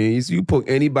know what I mean? You put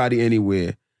anybody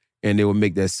anywhere and they will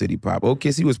make that city pop.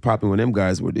 OKC was popping when them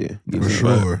guys were there. For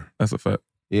sure. That's a fact.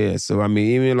 Yeah, so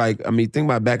think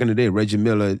about back in the day, Reggie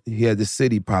Miller, he had the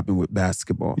city popping with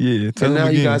basketball. Yeah, tell and him now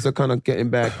again. You guys are kind of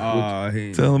getting back.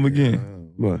 Tell him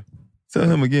again. What? Tell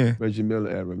him again. Reggie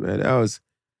Miller era, man. That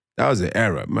was an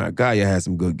era. My God, you had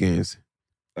some good games.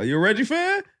 Are you a Reggie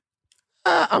fan?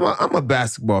 I'm a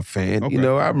basketball fan. Okay.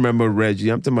 I remember Reggie.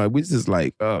 I'm talking about, this is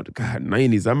like, oh, God,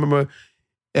 90s. I remember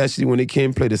actually when he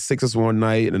came play the Sixers one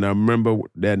night, and I remember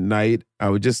that night, I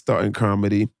was just starting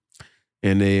comedy,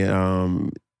 and they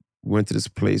went to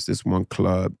this one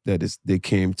club they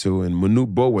came to, and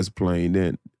Manute Bo was playing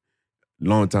then,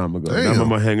 long time ago. And I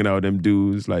remember hanging out with them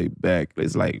dudes back.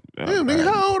 It's like, damn, nigga,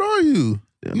 how old are you?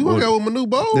 You hung out with Manute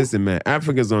Bo? Listen, man,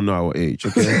 Africans don't know our age,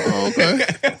 okay?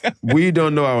 Okay. We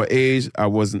don't know our age.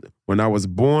 When I was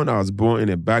born in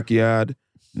a backyard.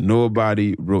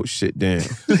 Nobody wrote shit down,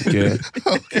 okay?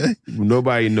 Okay.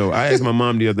 Nobody know. I asked my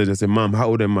mom the other day, I said, Mom, how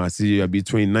old am I? See, you're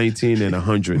between 19 and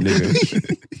 100,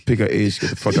 nigga. Pick an age,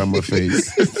 get the fuck out of my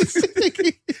face.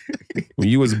 When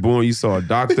you was born, you saw a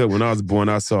doctor. When I was born,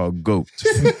 I saw a goat.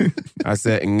 I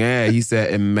said, nah. He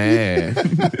said, mad.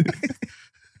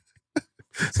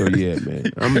 So yeah,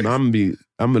 man, I'm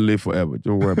gonna live forever.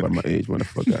 Don't worry about my age,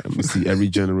 motherfucker. I'm gonna see every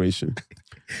generation.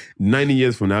 90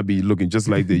 years from now, I'll be looking just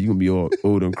like that. You gonna be all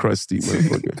old and crusty,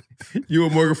 motherfucker. You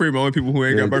and Morgan Freeman, only people who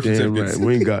ain't got birth certificates. Right.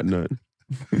 We ain't got none.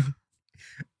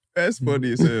 That's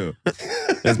funny as hell.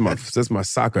 That's my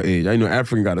soccer age. I know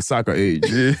African got a soccer age.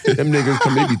 Yeah. Them niggas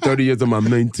come maybe 30 years on I'm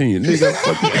 19.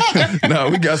 Nigga, nah,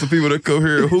 we got some people that come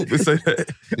here and hoop and say that.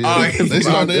 Yeah. They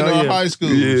started in high school.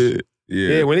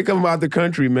 Yeah, when they come out the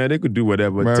country, man, they could do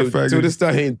whatever. Till they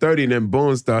start hitting 30 and then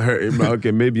bones start hurting. Like,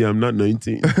 okay, maybe I'm not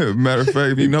 19. Matter of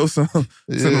fact, if you know something,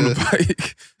 sit on the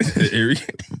bike.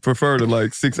 Prefer to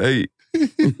like 6'8"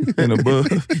 and above.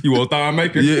 You want thigh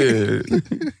maker? Yeah.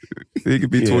 He could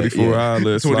be 24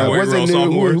 hours. What's his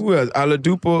name? Who else?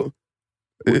 Oladipo?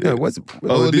 What's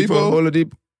Oladipo?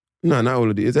 Oladipo? No, not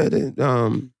Oladipo. Is that it?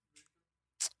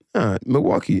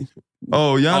 Milwaukee.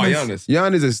 Oh, Giannis.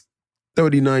 Giannis is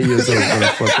 39 years old.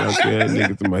 Motherfucker out there.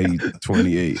 Nigga to my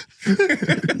 28.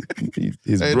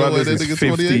 His brothers is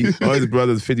 50. All his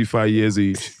brothers 55 years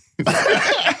each.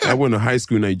 I went to high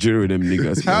school in Nigeria, them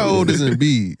niggas. How old is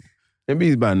Embiid?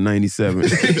 Embiid's about 97.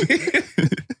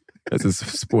 That's his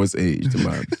sports age,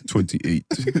 about 28.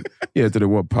 Yeah, to the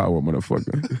what power,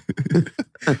 motherfucker.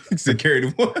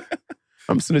 Security one.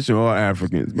 I'm snitching all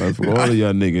Africans, motherfucker. All of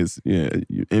y'all niggas. Yeah,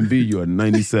 Embiid, you are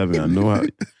 97. I know how.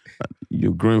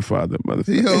 Your grandfather,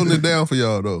 motherfucker. He holding it down for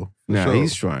y'all, though. Nah, sure.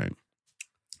 He's trying.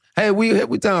 Hey, we are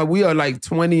like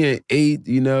 20-8,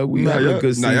 you know. We having a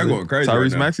good season. Y'all going crazy.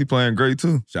 Tyrese Maxey playing great,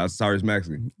 too. Shout out to Tyrese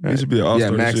Maxey. He should be an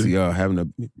all-star. Yeah, Maxey, having a...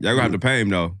 Y'all gonna have to pay him,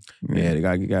 though. Yeah, they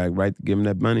got right to give him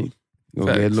that money.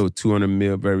 Gonna get a little $200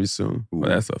 million very soon. Well,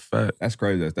 that's a fact. That's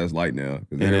crazy. That's light now.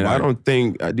 And then I don't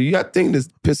think... Do y'all think the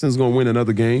Pistons gonna win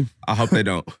another game? I hope they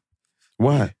don't.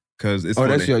 Why? Because it's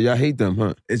funny. That's y'all hate them,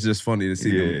 huh? It's just funny to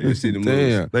see them. To see them Damn.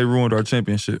 lose. They ruined our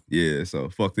championship. Yeah, so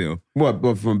fuck them. What?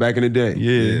 But from back in the day?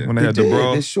 Yeah, when they had the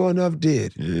brawl. They sure enough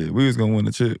did. Yeah, we was gonna win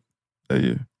the chip that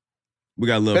year. We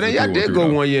got love. But then y'all did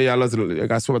go 1 year. Y'all lost. I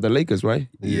got swept the Lakers, right?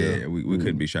 Yeah, we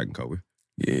couldn't be Shaq and Kobe.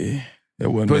 Yeah, that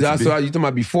wasn't. But you talking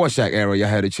about before Shaq era? Y'all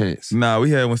had a chance. Nah,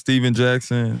 we had when Steven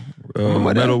Jackson,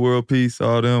 Metal World Peace,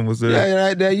 all them was there. Yeah,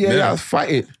 right there. Yeah, y'all was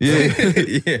fighting. Yeah,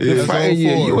 yeah. Fighting.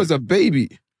 Yeah, you was a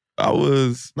baby. I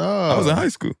was in high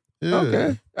school. Yeah.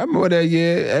 Okay. I remember that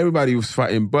year, everybody was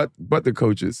fighting but the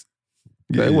coaches.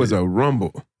 Yeah. It was a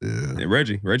rumble. Yeah. And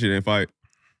Reggie didn't fight.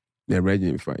 Yeah, Reggie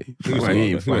didn't fight.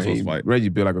 He was supposed to fight. Reggie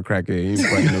built like a crackhead. He ain't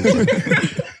fighting nobody.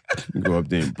 Go up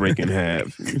there and break in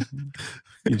half.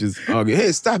 You just argue.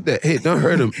 Hey, stop that. Hey, don't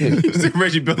hurt him. Hey.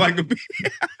 Reggie built like a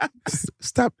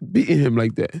Stop beating him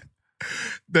like that.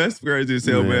 That's crazy as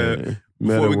hell, man.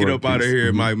 Before we get up out of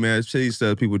here, Mike, man, please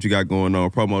tell people what you got going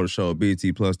on. Promo the show,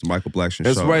 BT Plus, the Michael Blackson show.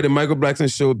 That's right, the Michael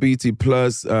Blackson show, BT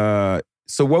Plus.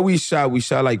 So what we shot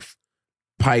like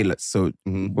pilots. So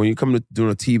when you come to doing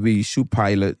a TV, you shoot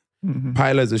pilot.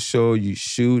 Pilot is a show you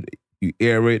shoot, you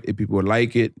air it. If people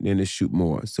like it, then they shoot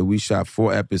more. So we shot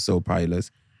 4 episode pilots.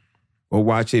 Or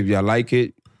watch it. If y'all like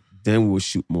it, then we'll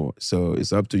shoot more. So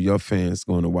it's up to your fans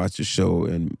going to watch the show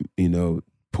and, you know,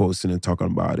 posting and talking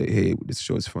about it. Hey, this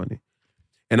show is funny.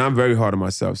 And I'm very hard on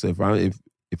myself. So if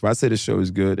I say the show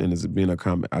is good and it's being a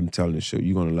comment, I'm telling the show,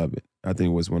 you're gonna love it. I think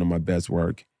it was one of my best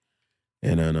work.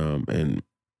 And a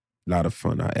lot of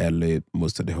fun. I ad-lib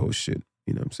most of the whole shit.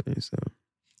 You know what I'm saying? So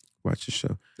watch the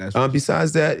show.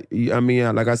 Besides that, I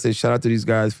mean, like I said, shout out to these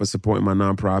guys for supporting my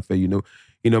nonprofit. You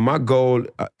know, my goal,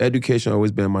 education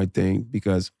always been my thing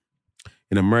because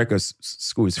in America,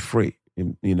 school is free.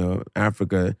 In, you know,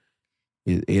 Africa,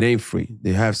 it ain't free.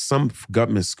 They have some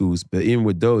government schools, but even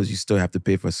with those, you still have to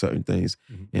pay for certain things.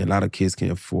 And a lot of kids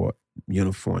can't afford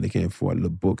uniform. They can't afford little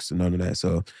books and none of that.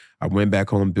 So I went back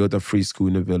home, built a free school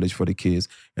in the village for the kids,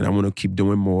 and I want to keep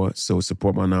doing more. So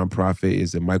support my nonprofit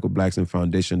is at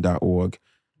michaelblacksonfoundation.org.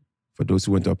 For those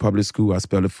who went to a public school, I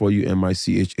spell it for you,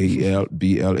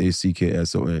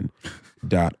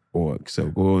 MICHAELBLACKSON.org. So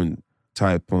go and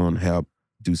type on help.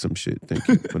 Do some shit. Thank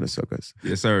you for the suckers.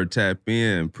 Yes, sir. Tap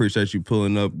in. Appreciate you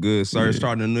pulling up good, sir. Yeah.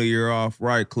 Starting the new year off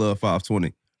right, Club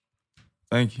 520.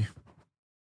 Thank you.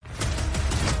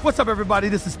 What's up, everybody?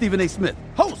 This is Stephen A. Smith,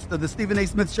 host of the Stephen A.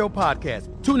 Smith Show podcast.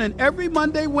 Tune in every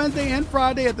Monday, Wednesday, and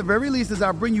Friday at the very least as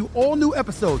I bring you all new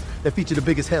episodes that feature the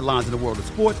biggest headlines in the world of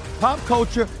sports, pop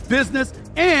culture, business,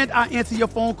 and I answer your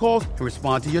phone calls and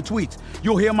respond to your tweets.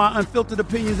 You'll hear my unfiltered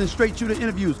opinions and straight-shooter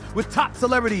interviews with top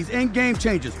celebrities and game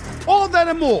changers. All that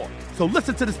and more. So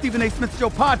listen to the Stephen A. Smith Show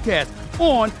podcast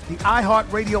on the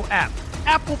iHeartRadio app,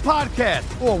 Apple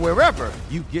Podcasts, or wherever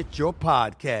you get your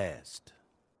podcast.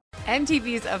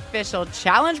 MTV's official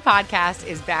Challenge podcast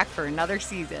is back for another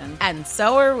season. And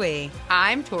so are we.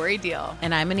 I'm Tori Deal.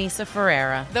 And I'm Anissa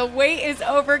Ferreira. The wait is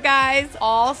over, guys.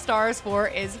 All Stars 4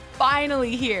 is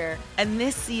finally here. And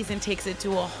this season takes it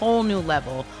to a whole new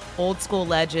level. Old school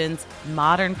legends,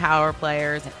 modern power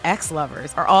players, and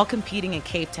ex-lovers are all competing in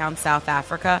Cape Town, South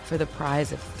Africa for the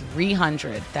prize of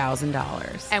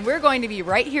 $300,000. And we're going to be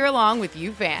right here along with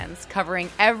you fans, covering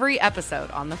every episode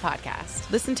on the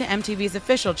podcast. Listen to MTV's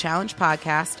official Challenge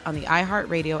podcast on the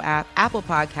iHeartRadio app, Apple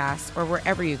Podcasts, or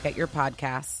wherever you get your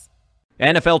podcasts.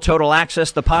 NFL Total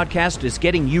Access, the podcast, is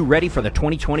getting you ready for the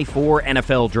 2024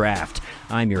 NFL Draft.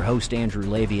 I'm your host, Andrew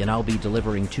Levy, and I'll be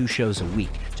delivering 2 shows a week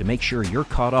to make sure you're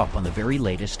caught up on the very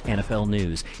latest NFL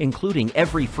news, including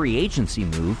every free agency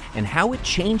move and how it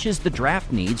changes the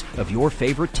draft needs of your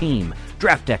favorite team.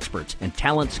 Draft experts and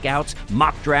talent scouts,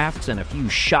 mock drafts, and a few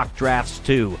shock drafts,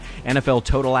 too. NFL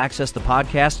Total Access, the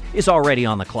podcast, is already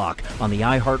on the clock on the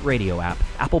iHeartRadio app,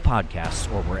 Apple Podcasts,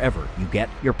 or wherever you get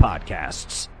your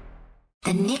podcasts.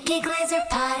 The Nikki Glaser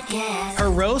Podcast. Her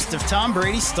roast of Tom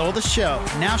Brady stole the show.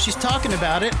 Now she's talking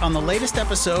about it on the latest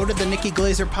episode of the Nikki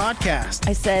Glaser Podcast.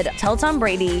 I said, tell Tom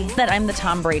Brady that I'm the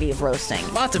Tom Brady of roasting.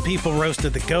 Lots of people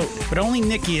roasted the GOAT, but only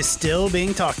Nikki is still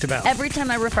being talked about. Every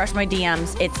time I refresh my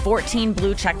DMs, it's 14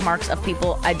 blue check marks of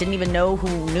people I didn't even know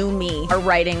who knew me are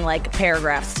writing like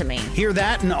paragraphs to me. Hear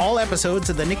that in all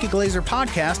episodes of the Nikki Glaser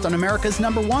Podcast on America's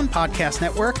 #1 podcast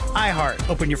network, iHeart.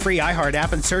 Open your free iHeart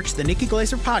app and search the Nikki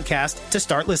Glaser Podcast to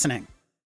start listening.